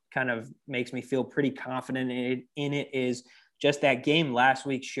 and what kind of makes me feel pretty confident in it is just that game last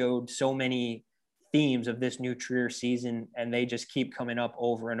week showed so many themes of this New Trier season, and they just keep coming up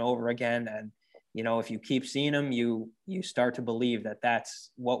over and over again. And, if you keep seeing them, you start to believe that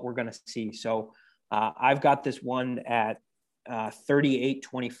that's what we're going to see. So I've got this one at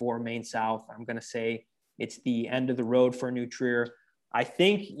 38-24 Maine South. I'm going to say it's the end of the road for New Trier. I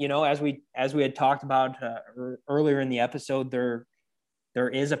think, as we had talked about earlier in the episode, there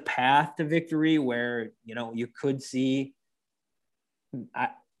is a path to victory where, you could see,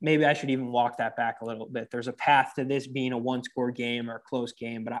 maybe I should even walk that back a little bit. There's a path to this being a 1-score game or a close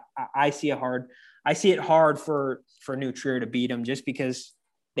game, but I see it hard for New Trier to beat them, just because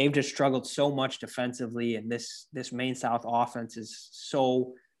they've just struggled so much defensively, and this Maine South offense is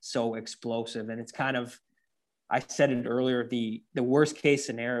so explosive. And it's kind of, I said it earlier, the worst case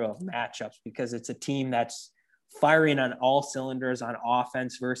scenario of matchups, because it's a team that's firing on all cylinders on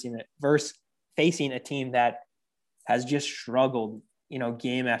offense versus facing a team that has just struggled,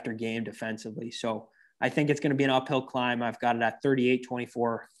 game after game defensively. So I think it's going to be an uphill climb. I've got it at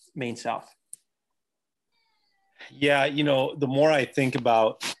 38-24 Maine South. Yeah, the more I think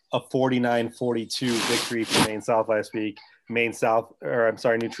about a 49-42 victory for Maine South last week, New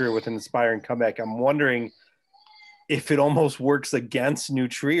Trier with an inspiring comeback, I'm wondering if it almost works against New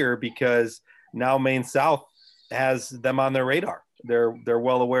Trier, because now Maine South has them on their radar. They're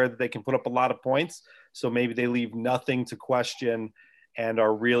well aware that they can put up a lot of points, so maybe they leave nothing to question and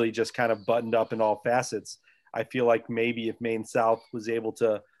are really just kind of buttoned up in all facets. I feel like maybe if Maine South was able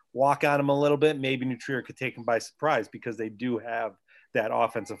to walk on them a little bit, maybe New Trier could take them by surprise, because they do have that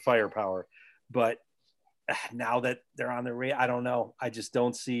offensive firepower. But now that they're on their radar, I don't know. I just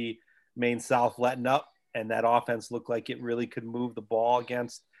don't see Maine South letting up, and that offense looked like it really could move the ball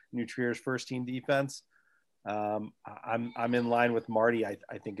against New Trier's first team defense. I'm in line with Marty. I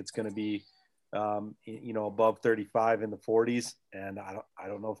think it's going to be above 35 in the 40s, and I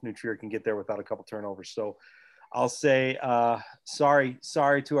don't know if New Trier can get there without a couple turnovers. So I'll say sorry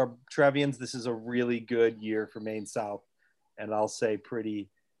to our Trevians. This is a really good year for Maine South, and I'll say 42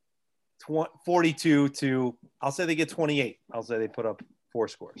 to, I'll say they get 28. I'll say they put up 4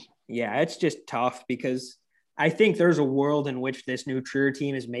 scores. Yeah, it's just tough, because I think there's a world in which this New Trier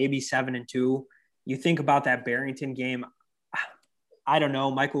team is maybe 7-2. You think about that Barrington game. I don't know.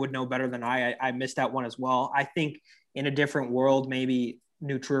 Michael would know better than I missed that one as well. I think in a different world, maybe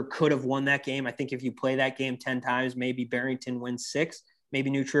New Trier could have won that game. I think if you play that game 10 times, maybe Barrington wins 6, maybe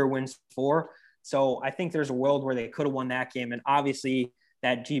New Trier wins 4. So I think there's a world where they could have won that game. And obviously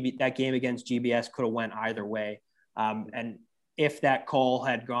that game against GBS could have went either way. And if that call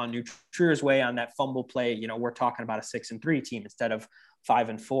had gone New Trier's way on that fumble play, you know, we're talking about a 6-3 team instead of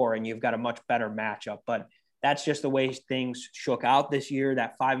 5-4, and you've got a much better matchup. But that's just the way things shook out this year.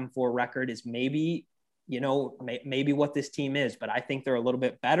 That 5-4 record is maybe, you know, maybe what this team is, but I think they're a little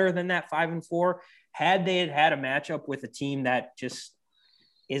bit better than that 5-4. Had they had a matchup with a team that just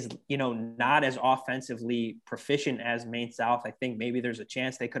is, you know, not as offensively proficient as Maine South, I think maybe there's a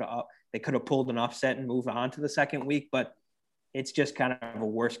chance they could have pulled an upset and moved on to the second week. But it's just kind of a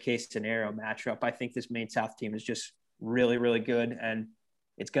worst case scenario matchup. I think this Maine South team is just really, really good, and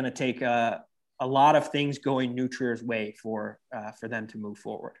it's going to take a lot of things going New Trier's way for them to move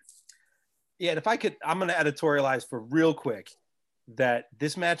forward. Yeah, and if I could, I'm going to editorialize for real quick that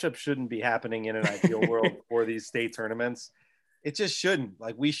this matchup shouldn't be happening in an ideal world for these state tournaments. It just shouldn't.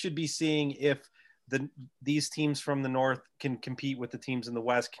 Like, we should be seeing if these teams from the North can compete with the teams in the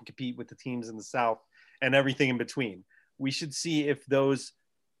West, can compete with the teams in the South, and everything in between. We should see if those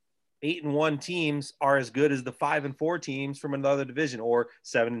 8-1 teams are as good as the 5-4 teams from another division, or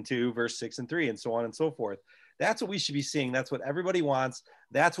 7-2 versus 6-3, and so on and so forth. That's what we should be seeing. That's what everybody wants.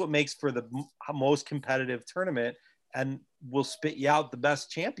 That's what makes for the most competitive tournament, and will spit you out the best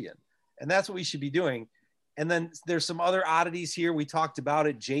champion. And that's what we should be doing. And then there's some other oddities here. We talked about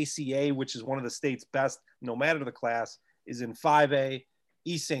it. JCA, which is one of the state's best, no matter the class, is in 5A.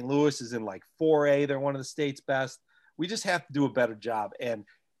 East St. Louis is in like 4A. They're one of the state's best. We just have to do a better job. And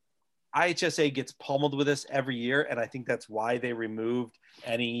IHSA gets pummeled with this every year, and I think that's why they removed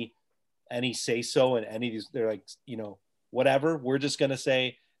any say-so and any of these. They're like, you know, whatever. We're just going to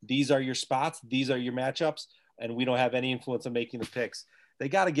say these are your spots, these are your matchups, and we don't have any influence on making the picks. They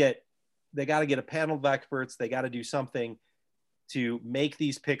got to get a panel of experts. They got to do something to make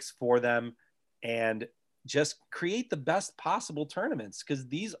these picks for them and just create the best possible tournaments, because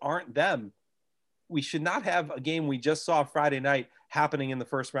these aren't them. We should not have a game we just saw Friday night happening in the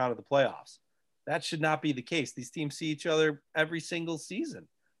first round of the playoffs. That should not be the case. These teams see each other every single season.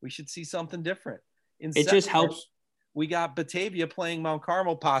 We should see something different. It just helps. We got Batavia playing Mount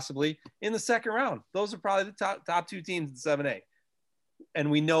Carmel possibly in the second round. Those are probably the top two teams in 7A. And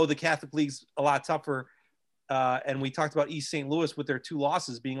we know the Catholic League's a lot tougher. And we talked about East St. Louis with their 2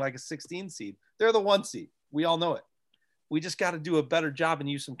 losses being like a 16 seed. They're the 1 seed. We all know it. We just got to do a better job and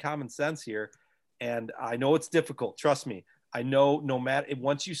use some common sense here. And I know it's difficult. Trust me. I know no matter,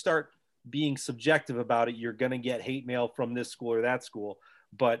 once you start being subjective about it, you're going to get hate mail from this school or that school,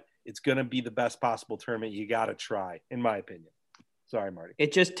 but it's going to be the best possible tournament. You got to try, in my opinion. Sorry, Marty.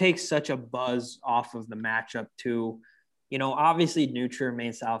 It just takes such a buzz off of the matchup too. You know, obviously New Trier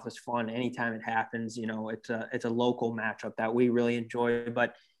Maine South is fun anytime it happens. You know, it's a local matchup that we really enjoy,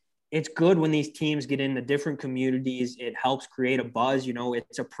 but it's good when these teams get into different communities. It helps create a buzz. You know,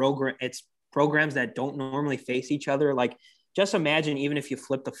 it's programs that don't normally face each other. Like, just imagine, even if you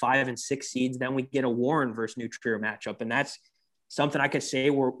flip the 5 and 6 seeds, then we get a Warren versus New Trier matchup. And that's something I could say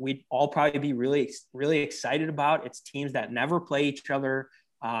we'd all probably be really, really excited about. It's teams that never play each other.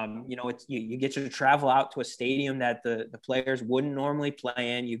 You know, it's, you get to travel out to a stadium that the players wouldn't normally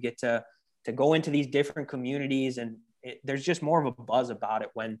play in. You get to go into these different communities, and there's just more of a buzz about it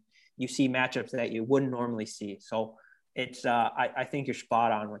when you see matchups that you wouldn't normally see. So it's, I think you're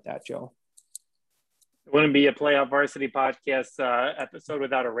spot on with that, Joe. It wouldn't be a playoff varsity podcast episode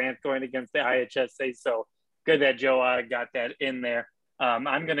without a rant going against the IHSA. So good that Joe got that in there.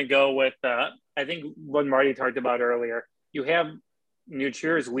 I'm going to go with, I think what Marty talked about earlier. You have New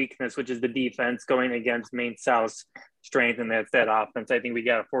Trier's weakness, which is the defense, going against Maine South's strength, and that's that offense. I think we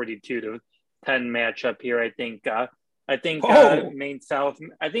got a 42-10 matchup here. I think Maine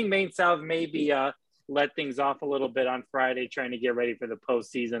South maybe let things off a little bit on Friday, trying to get ready for the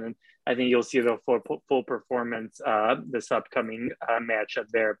postseason. And I think you'll see the full performance this upcoming matchup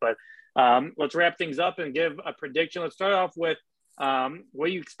there. But let's wrap things up and give a prediction. Let's start off with what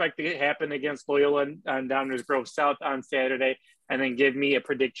do you expect to happen against Loyola and Downers Grove South on Saturday, and then give me a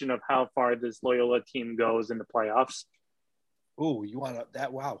prediction of how far this Loyola team goes in the playoffs. Oh, you want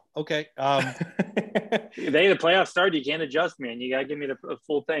that? Wow. Okay. The playoffs started. You can't adjust, man. You got to give me the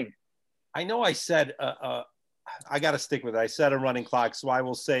full thing. I know I said I got to stick with it. I said a running clock, so I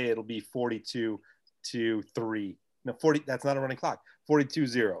will say it'll be 42-3. No, 40. That's not a running clock.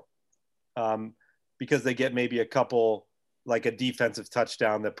 42-0. Because they get maybe a couple, like a defensive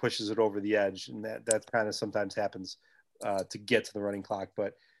touchdown that pushes it over the edge, and that kind of sometimes happens to get to the running clock.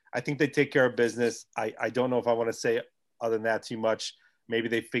 But I think they take care of business. I don't know if I want to say other than that too much. Maybe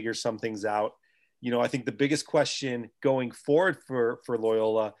they figure some things out. You know, I think the biggest question going forward for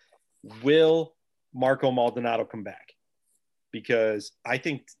Loyola, will Marco Maldonado come back? Because I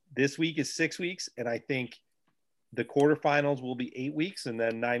think this week is 6 weeks, and I think The quarterfinals will be 8 weeks and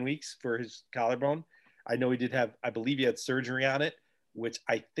then 9 weeks for his collarbone. I know he did have, I believe he had surgery on it, which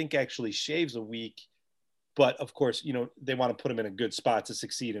I think actually shaves a week. But of course, they want to put him in a good spot to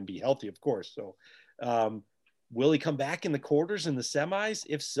succeed and be healthy, of course. So will he come back in the quarters and the semis?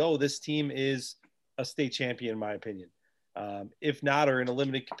 If so, this team is a state champion, in my opinion. If not, or in a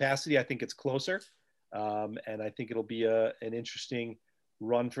limited capacity, I think it's closer. And I think it'll be an interesting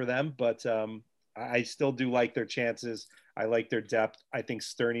run for them. But I still do like their chances. I like their depth. I think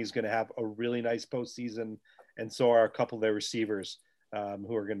Sterney's going to have a really nice postseason, and so are a couple of their receivers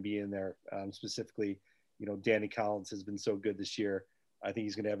who are going to be in there. Specifically, Danny Collins has been so good this year. I think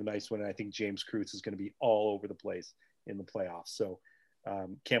he's going to have a nice one. And I think James Cruz is going to be all over the place in the playoffs. So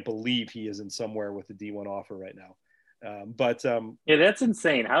can't believe he isn't somewhere with a D1 offer right now. Yeah, that's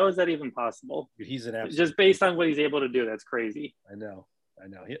insane. How is that even possible? He's an absolute, just based on what he's able to do. That's crazy. I know.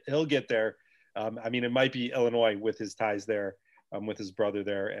 He'll get there. It might be Illinois with his ties there, with his brother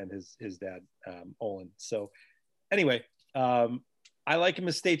there and his dad, Olin. So anyway, I like him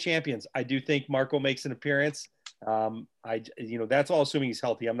as state champions. I do think Marco makes an appearance. That's all assuming he's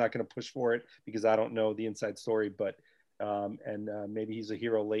healthy. I'm not going to push for it because I don't know the inside story, but maybe he's a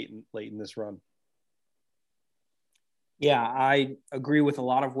hero late in this run. Yeah, I agree with a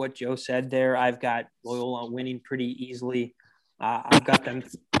lot of what Joe said there. I've got Loyola winning pretty easily. I've got them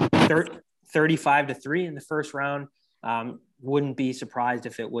 35-3 in the first round. Wouldn't be surprised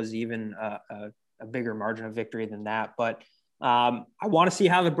if it was even a bigger margin of victory than that. But I want to see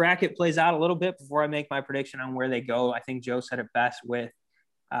how the bracket plays out a little bit before I make my prediction on where they go. I think Joe said it best with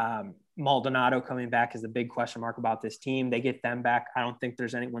Maldonado coming back is the big question mark about this team. They get them back. I don't think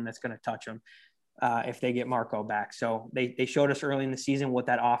there's anyone that's going to touch them if they get Marco back. So they showed us early in the season what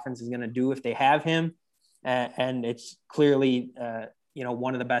that offense is going to do if they have him. And it's clearly,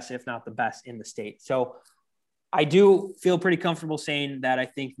 one of the best, if not the best in the state. So I do feel pretty comfortable saying that I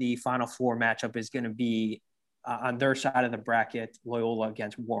think the Final Four matchup is going to be on their side of the bracket, Loyola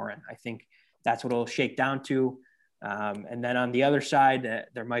against Warren. I think that's what it'll shake down to. And then on the other side,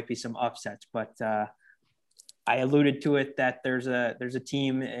 there might be some upsets, but I alluded to it that there's a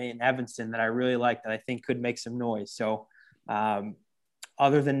team in Evanston that I really like that I think could make some noise. So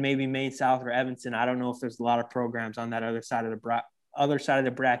other than maybe Maine South or Evanston, I don't know if there's a lot of programs on that other side of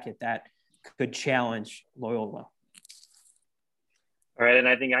the bracket that could challenge Loyola. All right, and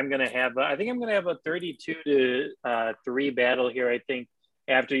I think I'm going to have a 32-3 battle here. I think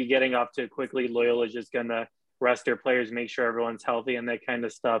after you getting off too quickly, Loyola is just going to rest their players, make sure everyone's healthy, and that kind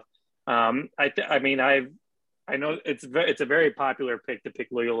of stuff. I know it's a very popular pick to pick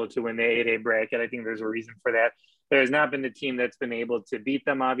Loyola to win the 8A bracket. I think there's a reason for that. There has not been a team that's been able to beat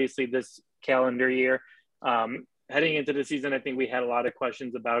them, obviously, this calendar year. Heading into the season, I think we had a lot of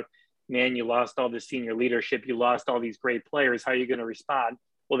questions about, man, you lost all this senior leadership. You lost all these great players. How are you going to respond?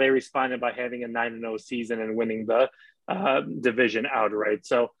 Well, they responded by having a 9-0 season and winning the division outright.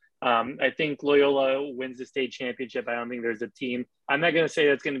 So I think Loyola wins the state championship. I don't think there's a team. I'm not going to say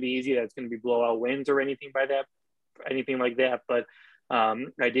that's going to be easy. That's going to be blowout wins or anything like that. But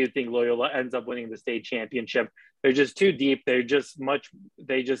I do think Loyola ends up winning the state championship. They're just too deep. They just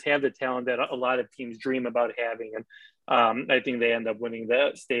have the talent that a lot of teams dream about having. And I think they end up winning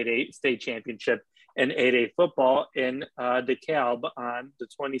the state championship in 8A football in DeKalb on the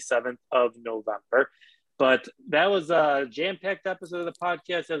 27th of November. But that was a jam-packed episode of the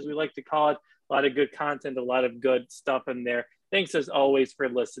podcast, as we like to call it. A lot of good content, a lot of good stuff in there. Thanks, as always, for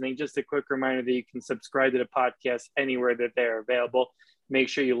listening. Just a quick reminder that you can subscribe to the podcast anywhere that they're available. Make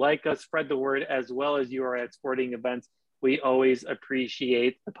sure you like us, spread the word, as well as you are at sporting events. We always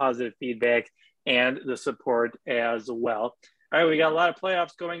appreciate the positive feedback and the support as well. All right, we got a lot of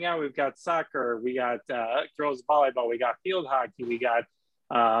playoffs going on. We've got soccer, we got girls volleyball, we got field hockey, we got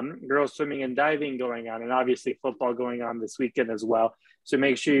girls swimming and diving going on, and obviously football going on this weekend as well. So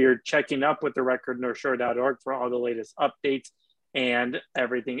make sure you're checking up with the recordnorthshore.org for all the latest updates and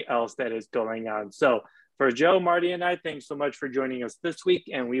everything else that is going on. So for Joe, Marty, and I, thanks so much for joining us this week,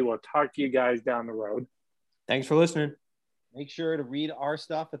 and we will talk to you guys down the road. Thanks for listening. Make sure to read our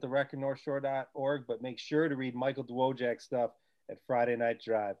stuff at the recordnorthshore.org, but make sure to read Michael Dwojak's stuff at Friday Night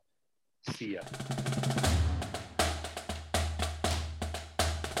Drive. See ya.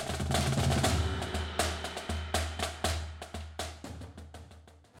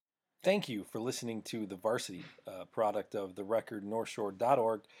 Thank you for listening to The Varsity, product of the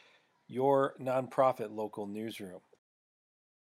recordnorthshore.org, your nonprofit local newsroom.